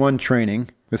one-on-one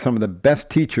training with some of the best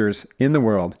teachers in the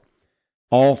world,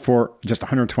 all for just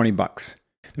 $120.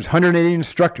 There's 180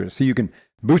 instructors, so you can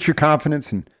boost your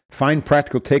confidence and find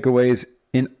practical takeaways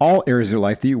in all areas of your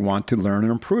life that you want to learn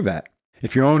and improve at.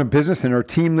 If you own a business and are a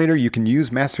team leader, you can use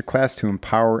Masterclass to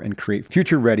empower and create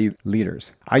future-ready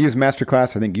leaders. I use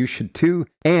Masterclass. I think you should too.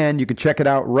 And you can check it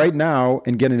out right now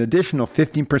and get an additional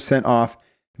 15% off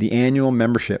the annual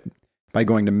membership by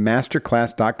going to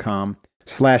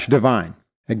masterclass.com/divine.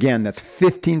 Again, that's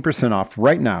 15% off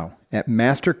right now at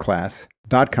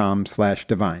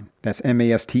masterclass.com/divine. That's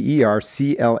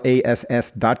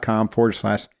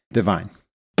masterclass.com/divine.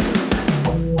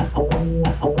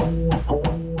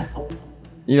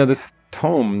 This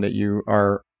tome that you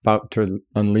are about to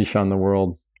unleash on the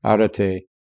world, Arete,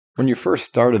 when you first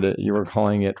started it, you were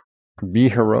calling it Be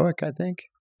Heroic, I think?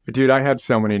 Dude, I had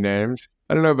so many names.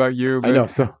 I don't know about you, but I know.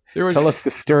 So tell us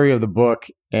the story of the book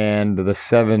and the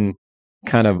 7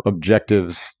 kind of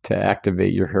objectives to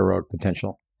activate your heroic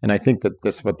potential. And I think that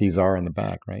that's what these are in the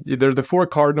back, right? They're the 4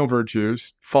 cardinal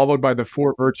virtues, followed by the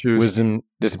 4 virtues. Wisdom,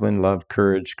 discipline, love,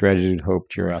 courage, gratitude, hope,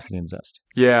 curiosity, and zest.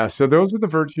 Yeah, so those are the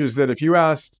virtues that if you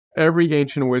asked every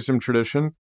ancient wisdom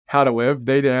tradition how to live,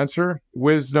 they'd answer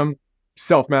wisdom,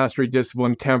 self-mastery,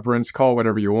 discipline, temperance, call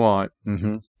whatever you want.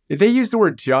 Mm-hmm. They use the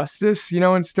word justice,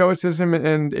 in Stoicism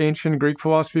and ancient Greek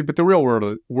philosophy, but the real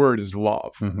word is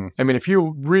love. Mm-hmm. I mean, if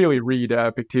you really read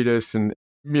Epictetus and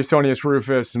Musonius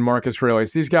Rufus and Marcus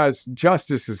Aurelius, these guys,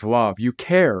 justice is love. You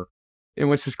care. And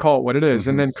let's just call it what it is.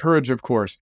 And then courage, of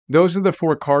course. Those are the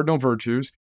 4 cardinal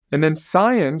virtues. And then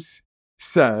science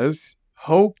says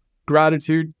hope,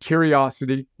 gratitude,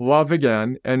 curiosity, love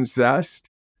again, and zest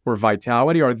or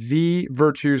vitality are the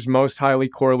virtues most highly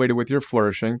correlated with your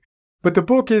flourishing. But the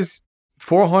book is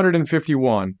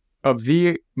 451 of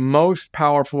the most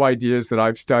powerful ideas that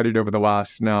I've studied over the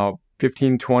last now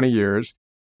 15, 20 years.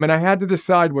 And I had to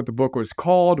decide what the book was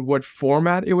called, what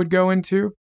format it would go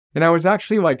into. And I was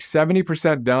actually like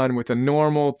 70% done with a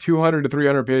normal 200 to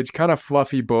 300 page kind of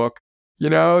fluffy book,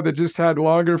 that just had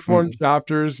longer form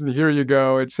chapters and here you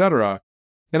go, etc.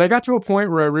 And I got to a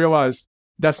point where I realized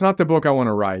that's not the book I want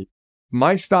to write.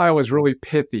 My style is really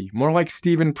pithy, more like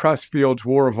Stephen Pressfield's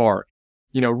War of Art,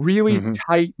 really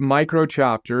tight micro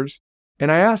chapters.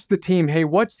 And I asked the team, hey,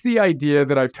 what's the idea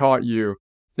that I've taught you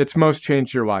that's most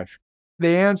changed your life?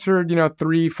 They answered,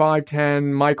 3, 5,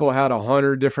 10. Michael had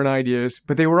 100 different ideas,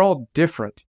 but they were all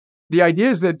different. The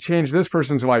ideas that changed this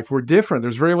person's life were different.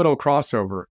 There's very little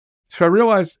crossover. So I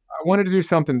realized I wanted to do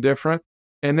something different.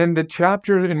 And then the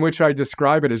chapter in which I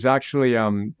describe it is actually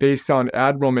based on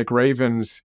Admiral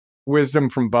McRaven's Wisdom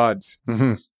from Buds.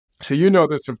 Mm-hmm. So you know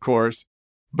this, of course,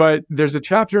 but there's a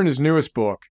chapter in his newest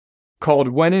book called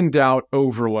When in Doubt,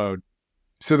 Overload.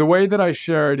 So the way that I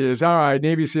share it is, all right,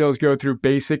 Navy SEALs go through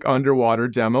basic underwater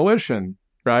demolition,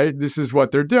 right? This is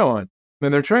what they're doing.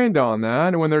 And they're trained on that.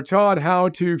 And when they're taught how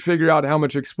to figure out how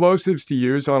much explosives to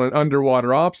use on an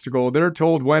underwater obstacle, they're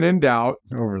told when in doubt,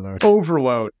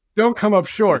 overload. don't come up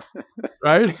short,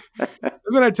 right? And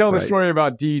then I tell the story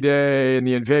about D-Day and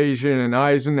the invasion and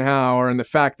Eisenhower and the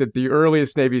fact that the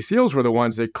earliest Navy SEALs were the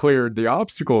ones that cleared the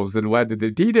obstacles that led to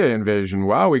the D-Day invasion.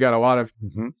 Wow, we got a lot of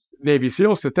Navy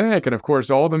SEALs to thank, and of course,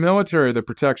 all the military that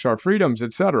protects our freedoms,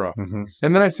 etc.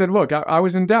 And then I said, look, I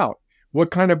was in doubt.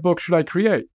 What kind of book should I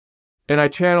create? And I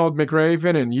channeled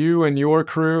McRaven and you and your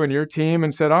crew and your team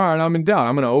and said, all right, I'm in doubt.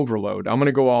 I'm going to overload. I'm going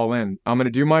to go all in. I'm going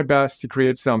to do my best to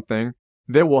create something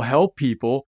that will help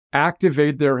people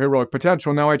activate their heroic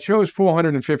potential. Now, I chose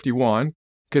 451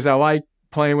 because I like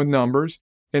playing with numbers,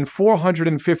 and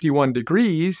 451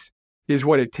 degrees is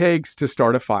what it takes to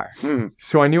start a fire.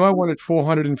 So I knew I wanted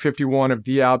 451 of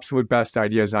the absolute best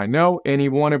ideas I know, any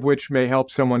one of which may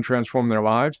help someone transform their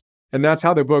lives. And that's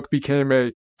how the book became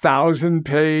a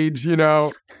 1,000-page,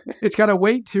 it's got a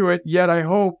weight to it, yet I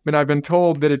hope, and I've been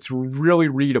told that it's really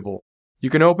readable.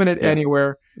 You can open it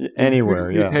anywhere.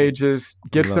 Pages,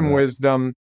 get some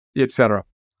wisdom, etc.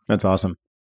 That's awesome.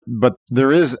 But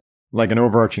there is like an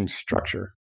overarching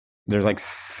structure. There's like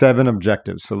 7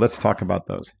 objectives. So let's talk about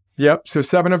those. Yep. So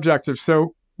 7 objectives.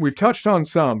 So we've touched on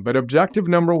some, but objective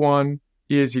number 1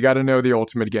 is you got to know the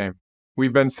ultimate game.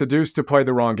 We've been seduced to play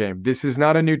the wrong game. This is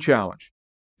not a new challenge.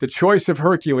 The choice of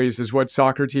Hercules is what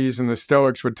Socrates and the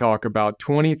Stoics would talk about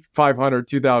 2,500,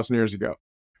 2,000 years ago.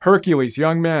 Hercules,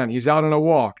 young man, he's out on a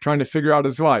walk trying to figure out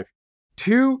his life.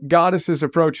 2 goddesses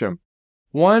approach him.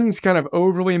 One's kind of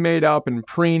overly made up and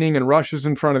preening and rushes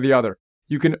in front of the other.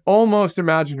 You can almost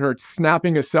imagine her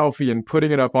snapping a selfie and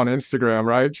putting it up on Instagram,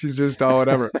 right? She's just,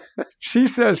 whatever. She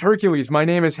says, Hercules, my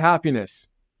name is happiness.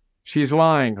 She's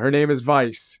lying. Her name is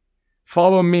vice.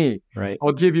 Follow me. Right.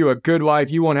 I'll give you a good life.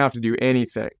 You won't have to do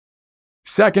anything.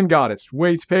 Second goddess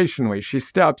waits patiently. She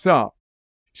steps up.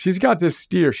 She's got this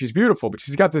steer. She's beautiful, but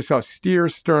she's got this austere,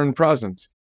 stern presence.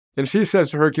 And she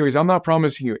says to Hercules, I'm not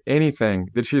promising you anything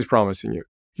that she's promising you.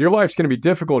 Your life's going to be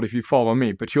difficult if you follow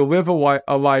me, but you'll live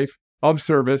a life of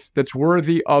service that's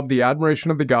worthy of the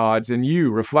admiration of the gods and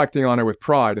you reflecting on it with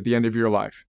pride at the end of your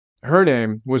life. Her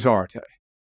name was Arte.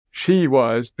 She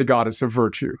was the goddess of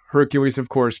virtue. Hercules, of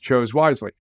course, chose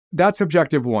wisely. That's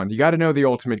objective 1. You got to know the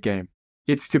ultimate game.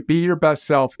 It's to be your best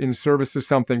self in service to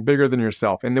something bigger than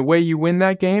yourself. And the way you win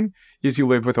that game is you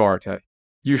live with Arte.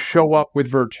 You show up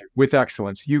with virtue, with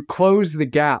excellence. You close the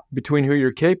gap between who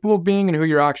you're capable of being and who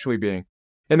you're actually being.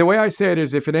 And the way I say it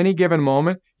is if at any given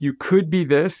moment you could be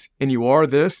this and you are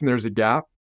this and there's a gap,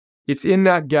 it's in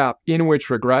that gap in which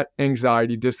regret,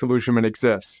 anxiety, disillusionment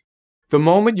exists. The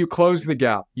moment you close the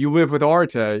gap, you live with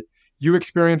Arte, you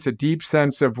experience a deep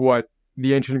sense of what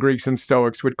the ancient Greeks and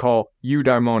Stoics would call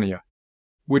eudaimonia,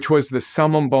 which was the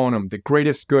summum bonum, the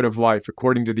greatest good of life,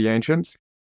 according to the ancients.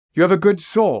 You have a good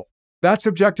soul. That's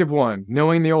objective 1,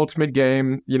 knowing the ultimate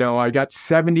game. I got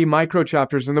 70 micro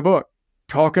chapters in the book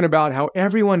talking about how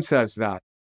everyone says that.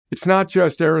 It's not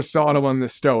just Aristotle and the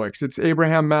Stoics. It's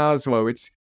Abraham Maslow.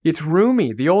 It's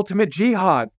Rumi. The ultimate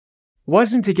jihad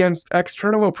wasn't against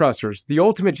external oppressors. The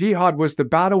ultimate jihad was the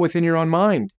battle within your own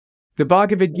mind. The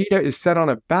Bhagavad Gita is set on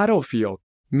a battlefield,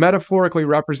 metaphorically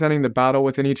representing the battle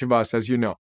within each of us, as you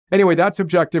know. Anyway, that's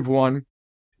objective 1.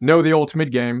 Know the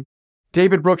ultimate game.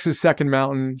 David Brooks' second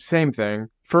mountain, same thing.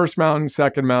 First mountain,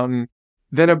 second mountain.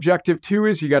 Then objective 2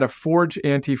 is you got to forge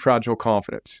anti-fragile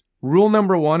confidence. Rule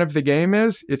number 1 of the game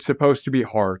is it's supposed to be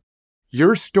hard.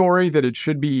 Your story that it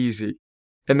should be easy.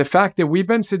 And the fact that we've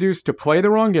been seduced to play the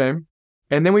wrong game,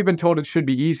 and then we've been told it should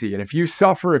be easy. And if you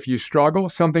suffer, if you struggle,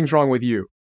 something's wrong with you.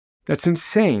 That's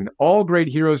insane. All great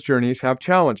heroes' journeys have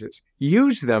challenges.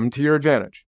 Use them to your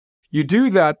advantage. You do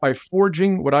that by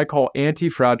forging what I call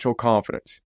anti-fragile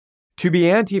confidence. To be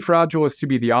anti-fragile is to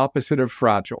be the opposite of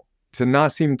fragile. It's a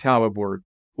Nassim Taleb word.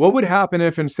 What would happen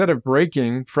if instead of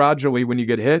breaking fragilely when you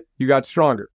get hit, you got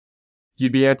stronger?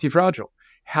 You'd be anti-fragile.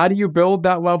 How do you build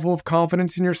that level of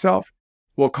confidence in yourself?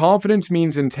 Well, confidence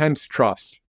means intense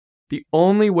trust. The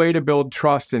only way to build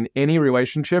trust in any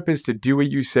relationship is to do what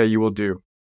you say you will do.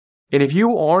 And if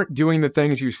you aren't doing the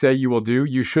things you say you will do,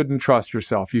 you shouldn't trust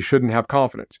yourself. You shouldn't have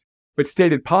confidence. But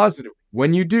stated positively,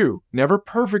 when you do, never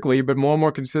perfectly, but more and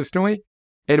more consistently,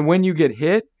 and when you get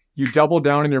hit, you double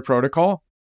down in your protocol,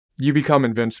 you become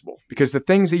invincible. Because the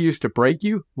things that used to break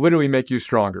you literally make you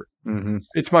stronger. Mm-hmm.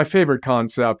 It's my favorite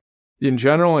concept in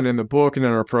general and in the book and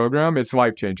in our program. It's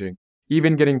life-changing.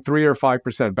 Even getting 3 or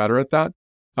 5% better at that.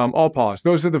 I'll pause.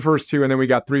 Those are the first 2, and then we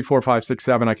got 3, 4, 5, 6,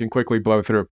 7 I can quickly blow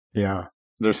through. Yeah.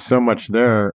 There's so much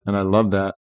there, and I love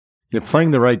that. You're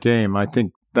playing the right game. I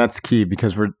think that's key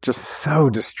because we're just so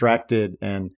distracted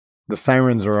and the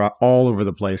sirens are all over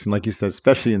the place. And like you said,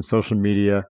 especially in social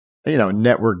media,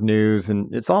 network news,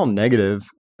 and it's all negative.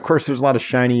 Of course, there's a lot of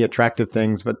shiny, attractive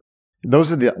things, but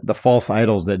those are the false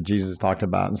idols that Jesus talked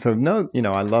about. And so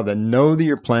I love that. Know that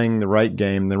you're playing the right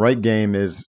game. The right game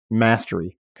is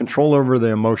mastery, control over the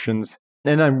emotions.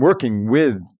 And I'm working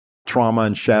with trauma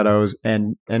and shadows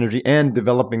and energy and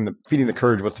feeding the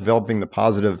courage with developing the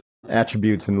positive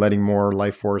attributes and letting more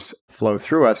life force flow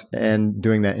through us and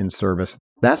doing that in service.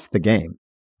 That's the game.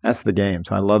 That's the game.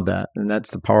 So I love that. And that's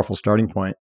the powerful starting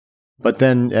point. But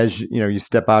then as you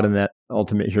step out in that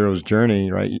ultimate hero's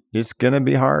journey, right, it's going to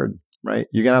be hard, right?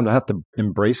 You're going to have to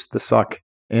embrace the suck,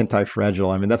 anti-fragile.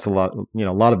 I mean, that's a lot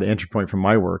of the entry point from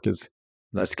my work is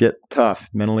let's get tough,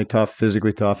 mentally tough,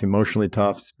 physically tough, emotionally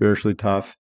tough, spiritually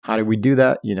tough. How do we do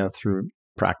that? Through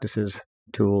practices,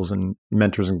 tools, and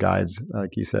mentors and guides,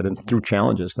 like you said, and through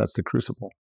challenges. That's the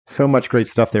crucible. So much great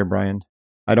stuff there, Brian.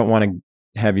 I don't want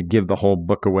to have you give the whole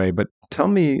book away, but tell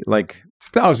me,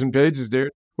 it's 1,000 pages, dude.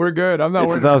 We're good. I'm not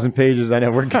worried. It's 1,000 pages. I know.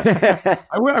 We're good.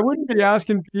 I wouldn't be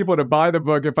asking people to buy the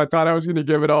book if I thought I was going to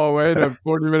give it all away in a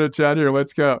 40-minute chat here.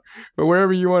 Let's go. But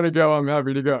wherever you want to go, I'm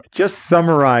happy to go. Just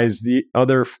summarize the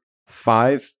other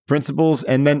 5 principles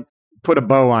and then put a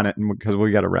bow on it because we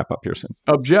got to wrap up here soon.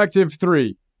 Objective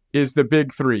 3 is the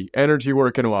big 3, energy,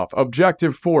 work, and wealth.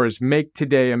 Objective 4 is make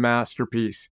today a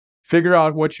masterpiece. Figure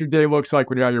out what your day looks like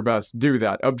when you're at your best. Do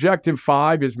that. Objective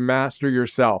 5 is master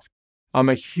yourself. I'm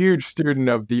a huge student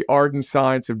of the art and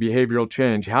science of behavioral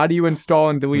change. How do you install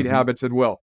and delete habits at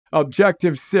will?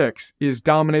 Objective 6 is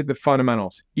dominate the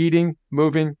fundamentals. Eating,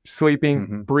 moving,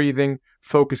 sleeping, breathing,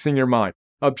 focusing your mind.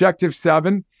 Objective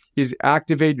 7 is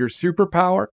activate your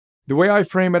superpower. The way I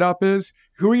frame it up is,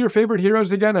 who are your favorite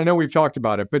heroes again? I know we've talked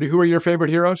about it, but who are your favorite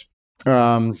heroes?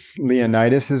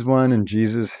 Leonidas is one and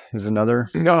Jesus is another.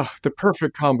 Oh, the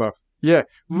perfect combo. Yeah.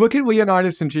 Look at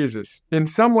Leonidas and Jesus. In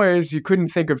some ways, you couldn't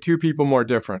think of 2 people more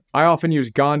different. I often use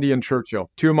Gandhi and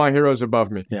Churchill, 2 of my heroes above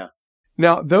me. Yeah.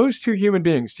 Now, those 2 human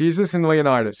beings, Jesus and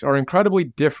Leonidas, are incredibly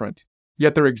different,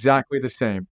 yet they're exactly the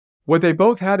same. What they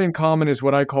both had in common is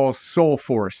what I call soul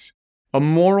force, a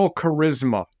moral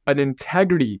charisma, an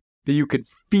integrity that you could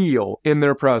feel in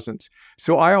their presence.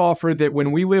 So I offer that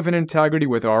when we live in integrity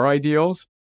with our ideals,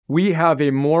 we have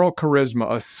a moral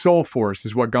charisma, a soul force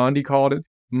is what Gandhi called it.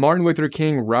 Martin Luther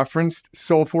King referenced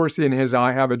soul force in his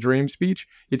I Have a Dream speech.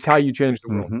 It's how you change the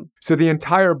world. So the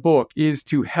entire book is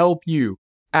to help you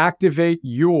activate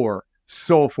your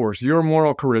soul force, your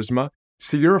moral charisma,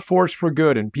 so you're a force for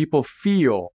good and people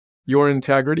feel your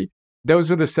integrity. Those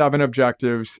are the 7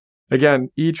 objectives. Again,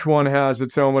 each one has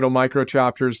its own little micro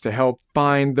chapters to help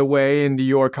find the way into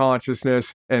your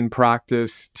consciousness and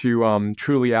practice to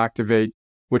truly activate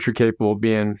what you're capable of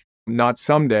being, not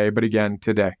someday, but again,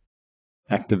 today.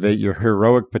 Activate your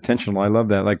heroic potential. I love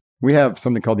that. We have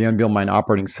something called the Unbuilt Mind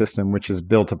Operating System, which is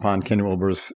built upon Ken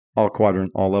Wilber's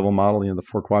all-quadrant, all-level model, the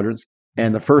 4 quadrants.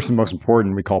 And the first and most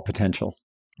important we call potential,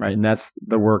 right? And that's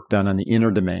the work done on the inner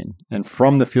domain. And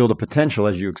from the field of potential,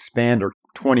 as you expand or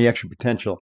 20 extra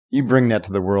potential, you bring that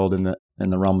to the world in the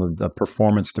realm of the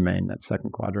performance domain, that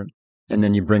 2nd quadrant. And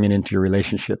then you bring it into your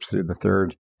relationships through the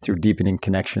 3rd, through deepening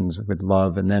connections with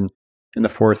love. And then in the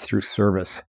 4th, through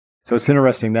service. So it's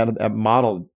interesting that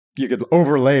model, you could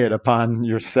overlay it upon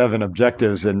your 7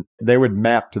 objectives and they would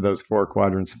map to those 4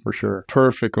 quadrants for sure.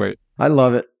 Perfectly. I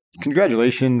love it.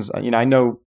 Congratulations. I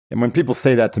know, and when people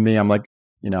say that to me, I'm like,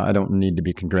 I don't need to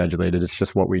be congratulated. It's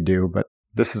just what we do. But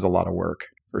this is a lot of work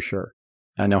for sure.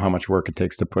 I know how much work it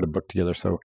takes to put a book together.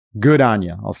 So good on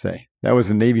you, I'll say. That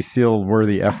was a Navy SEAL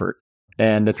worthy effort.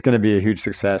 And it's going to be a huge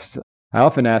success. I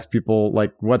often ask people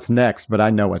what's next, but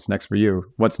I know what's next for you.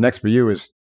 What's next for you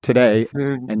is today,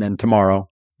 and then tomorrow,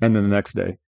 and then the next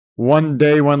day. One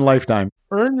day, one lifetime.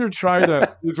 Earn your trident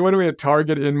is literally a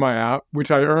target in my app, which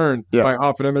I earned by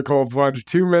hopping in the cold plunge.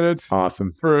 2 minutes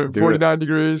awesome for 49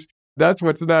 degrees. That's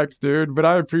what's next, dude. But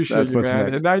I appreciate you,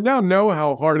 man. Next. And I now know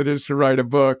how hard it is to write a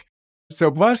book. So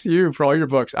bless you for all your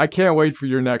books. I can't wait for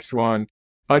your next one.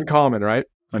 Uncommon, right?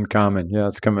 Uncommon. Yeah,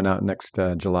 it's coming out next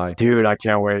July. Dude, I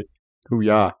can't wait.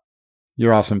 Hoo-yah.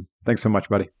 You're awesome. Thanks so much,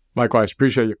 buddy. Likewise.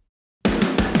 Appreciate you.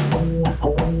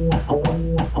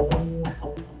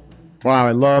 Wow,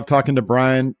 I love talking to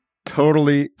Brian.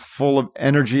 Totally full of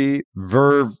energy,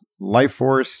 verve, life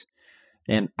force,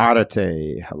 and arete.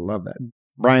 I love that.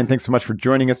 Brian, thanks so much for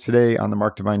joining us today on the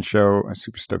Mark Divine Show. I'm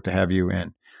super stoked to have you,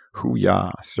 and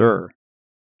hoo-yah, sir.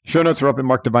 Show notes are up at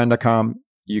markdivine.com.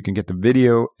 You can get the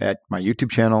video at my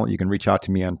YouTube channel. You can reach out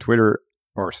to me on Twitter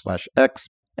or /X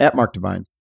at Mark Divine,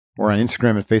 or on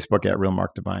Instagram and Facebook at Real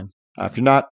Mark Divine. If you're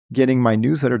not getting my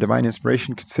newsletter, Divine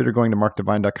Inspiration, consider going to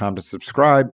markdivine.com to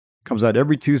subscribe. It comes out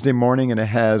every Tuesday morning, and it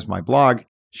has my blog,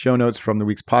 show notes from the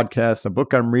week's podcast, a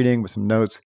book I'm reading with some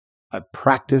notes, a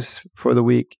practice for the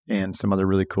week, and some other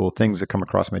really cool things that come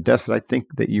across my desk that I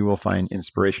think that you will find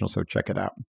inspirational. So check it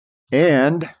out.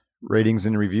 And ratings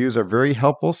and reviews are very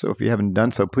helpful. So if you haven't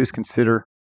done so, please consider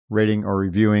rating or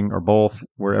reviewing or both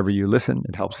wherever you listen.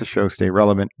 It helps the show stay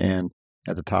relevant and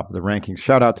at the top of the rankings.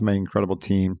 Shout out to my incredible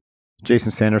team,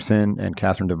 Jason Sanderson and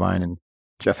Catherine Devine and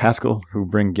Jeff Haskell, who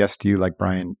bring guests to you like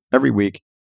Brian every week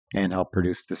and help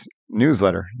produce this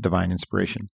newsletter, Divine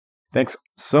Inspiration. Thanks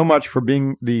so much for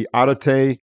being the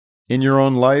audite in your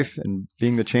own life and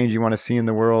being the change you want to see in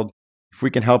the world. If we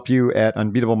can help you at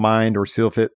Unbeatable Mind or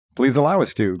SEALFIT, please allow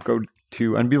us to. Go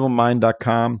to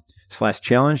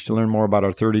unbeatablemind.com/challenge to learn more about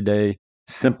our 30-day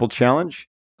simple challenge.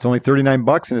 It's only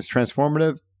 $39 and it's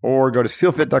transformative. Or go to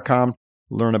sealfit.com,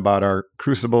 learn about our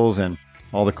crucibles and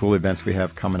all the cool events we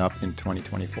have coming up in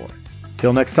 2024.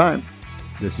 Till next time,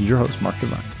 this is your host, Mark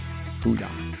Devine. Booyah.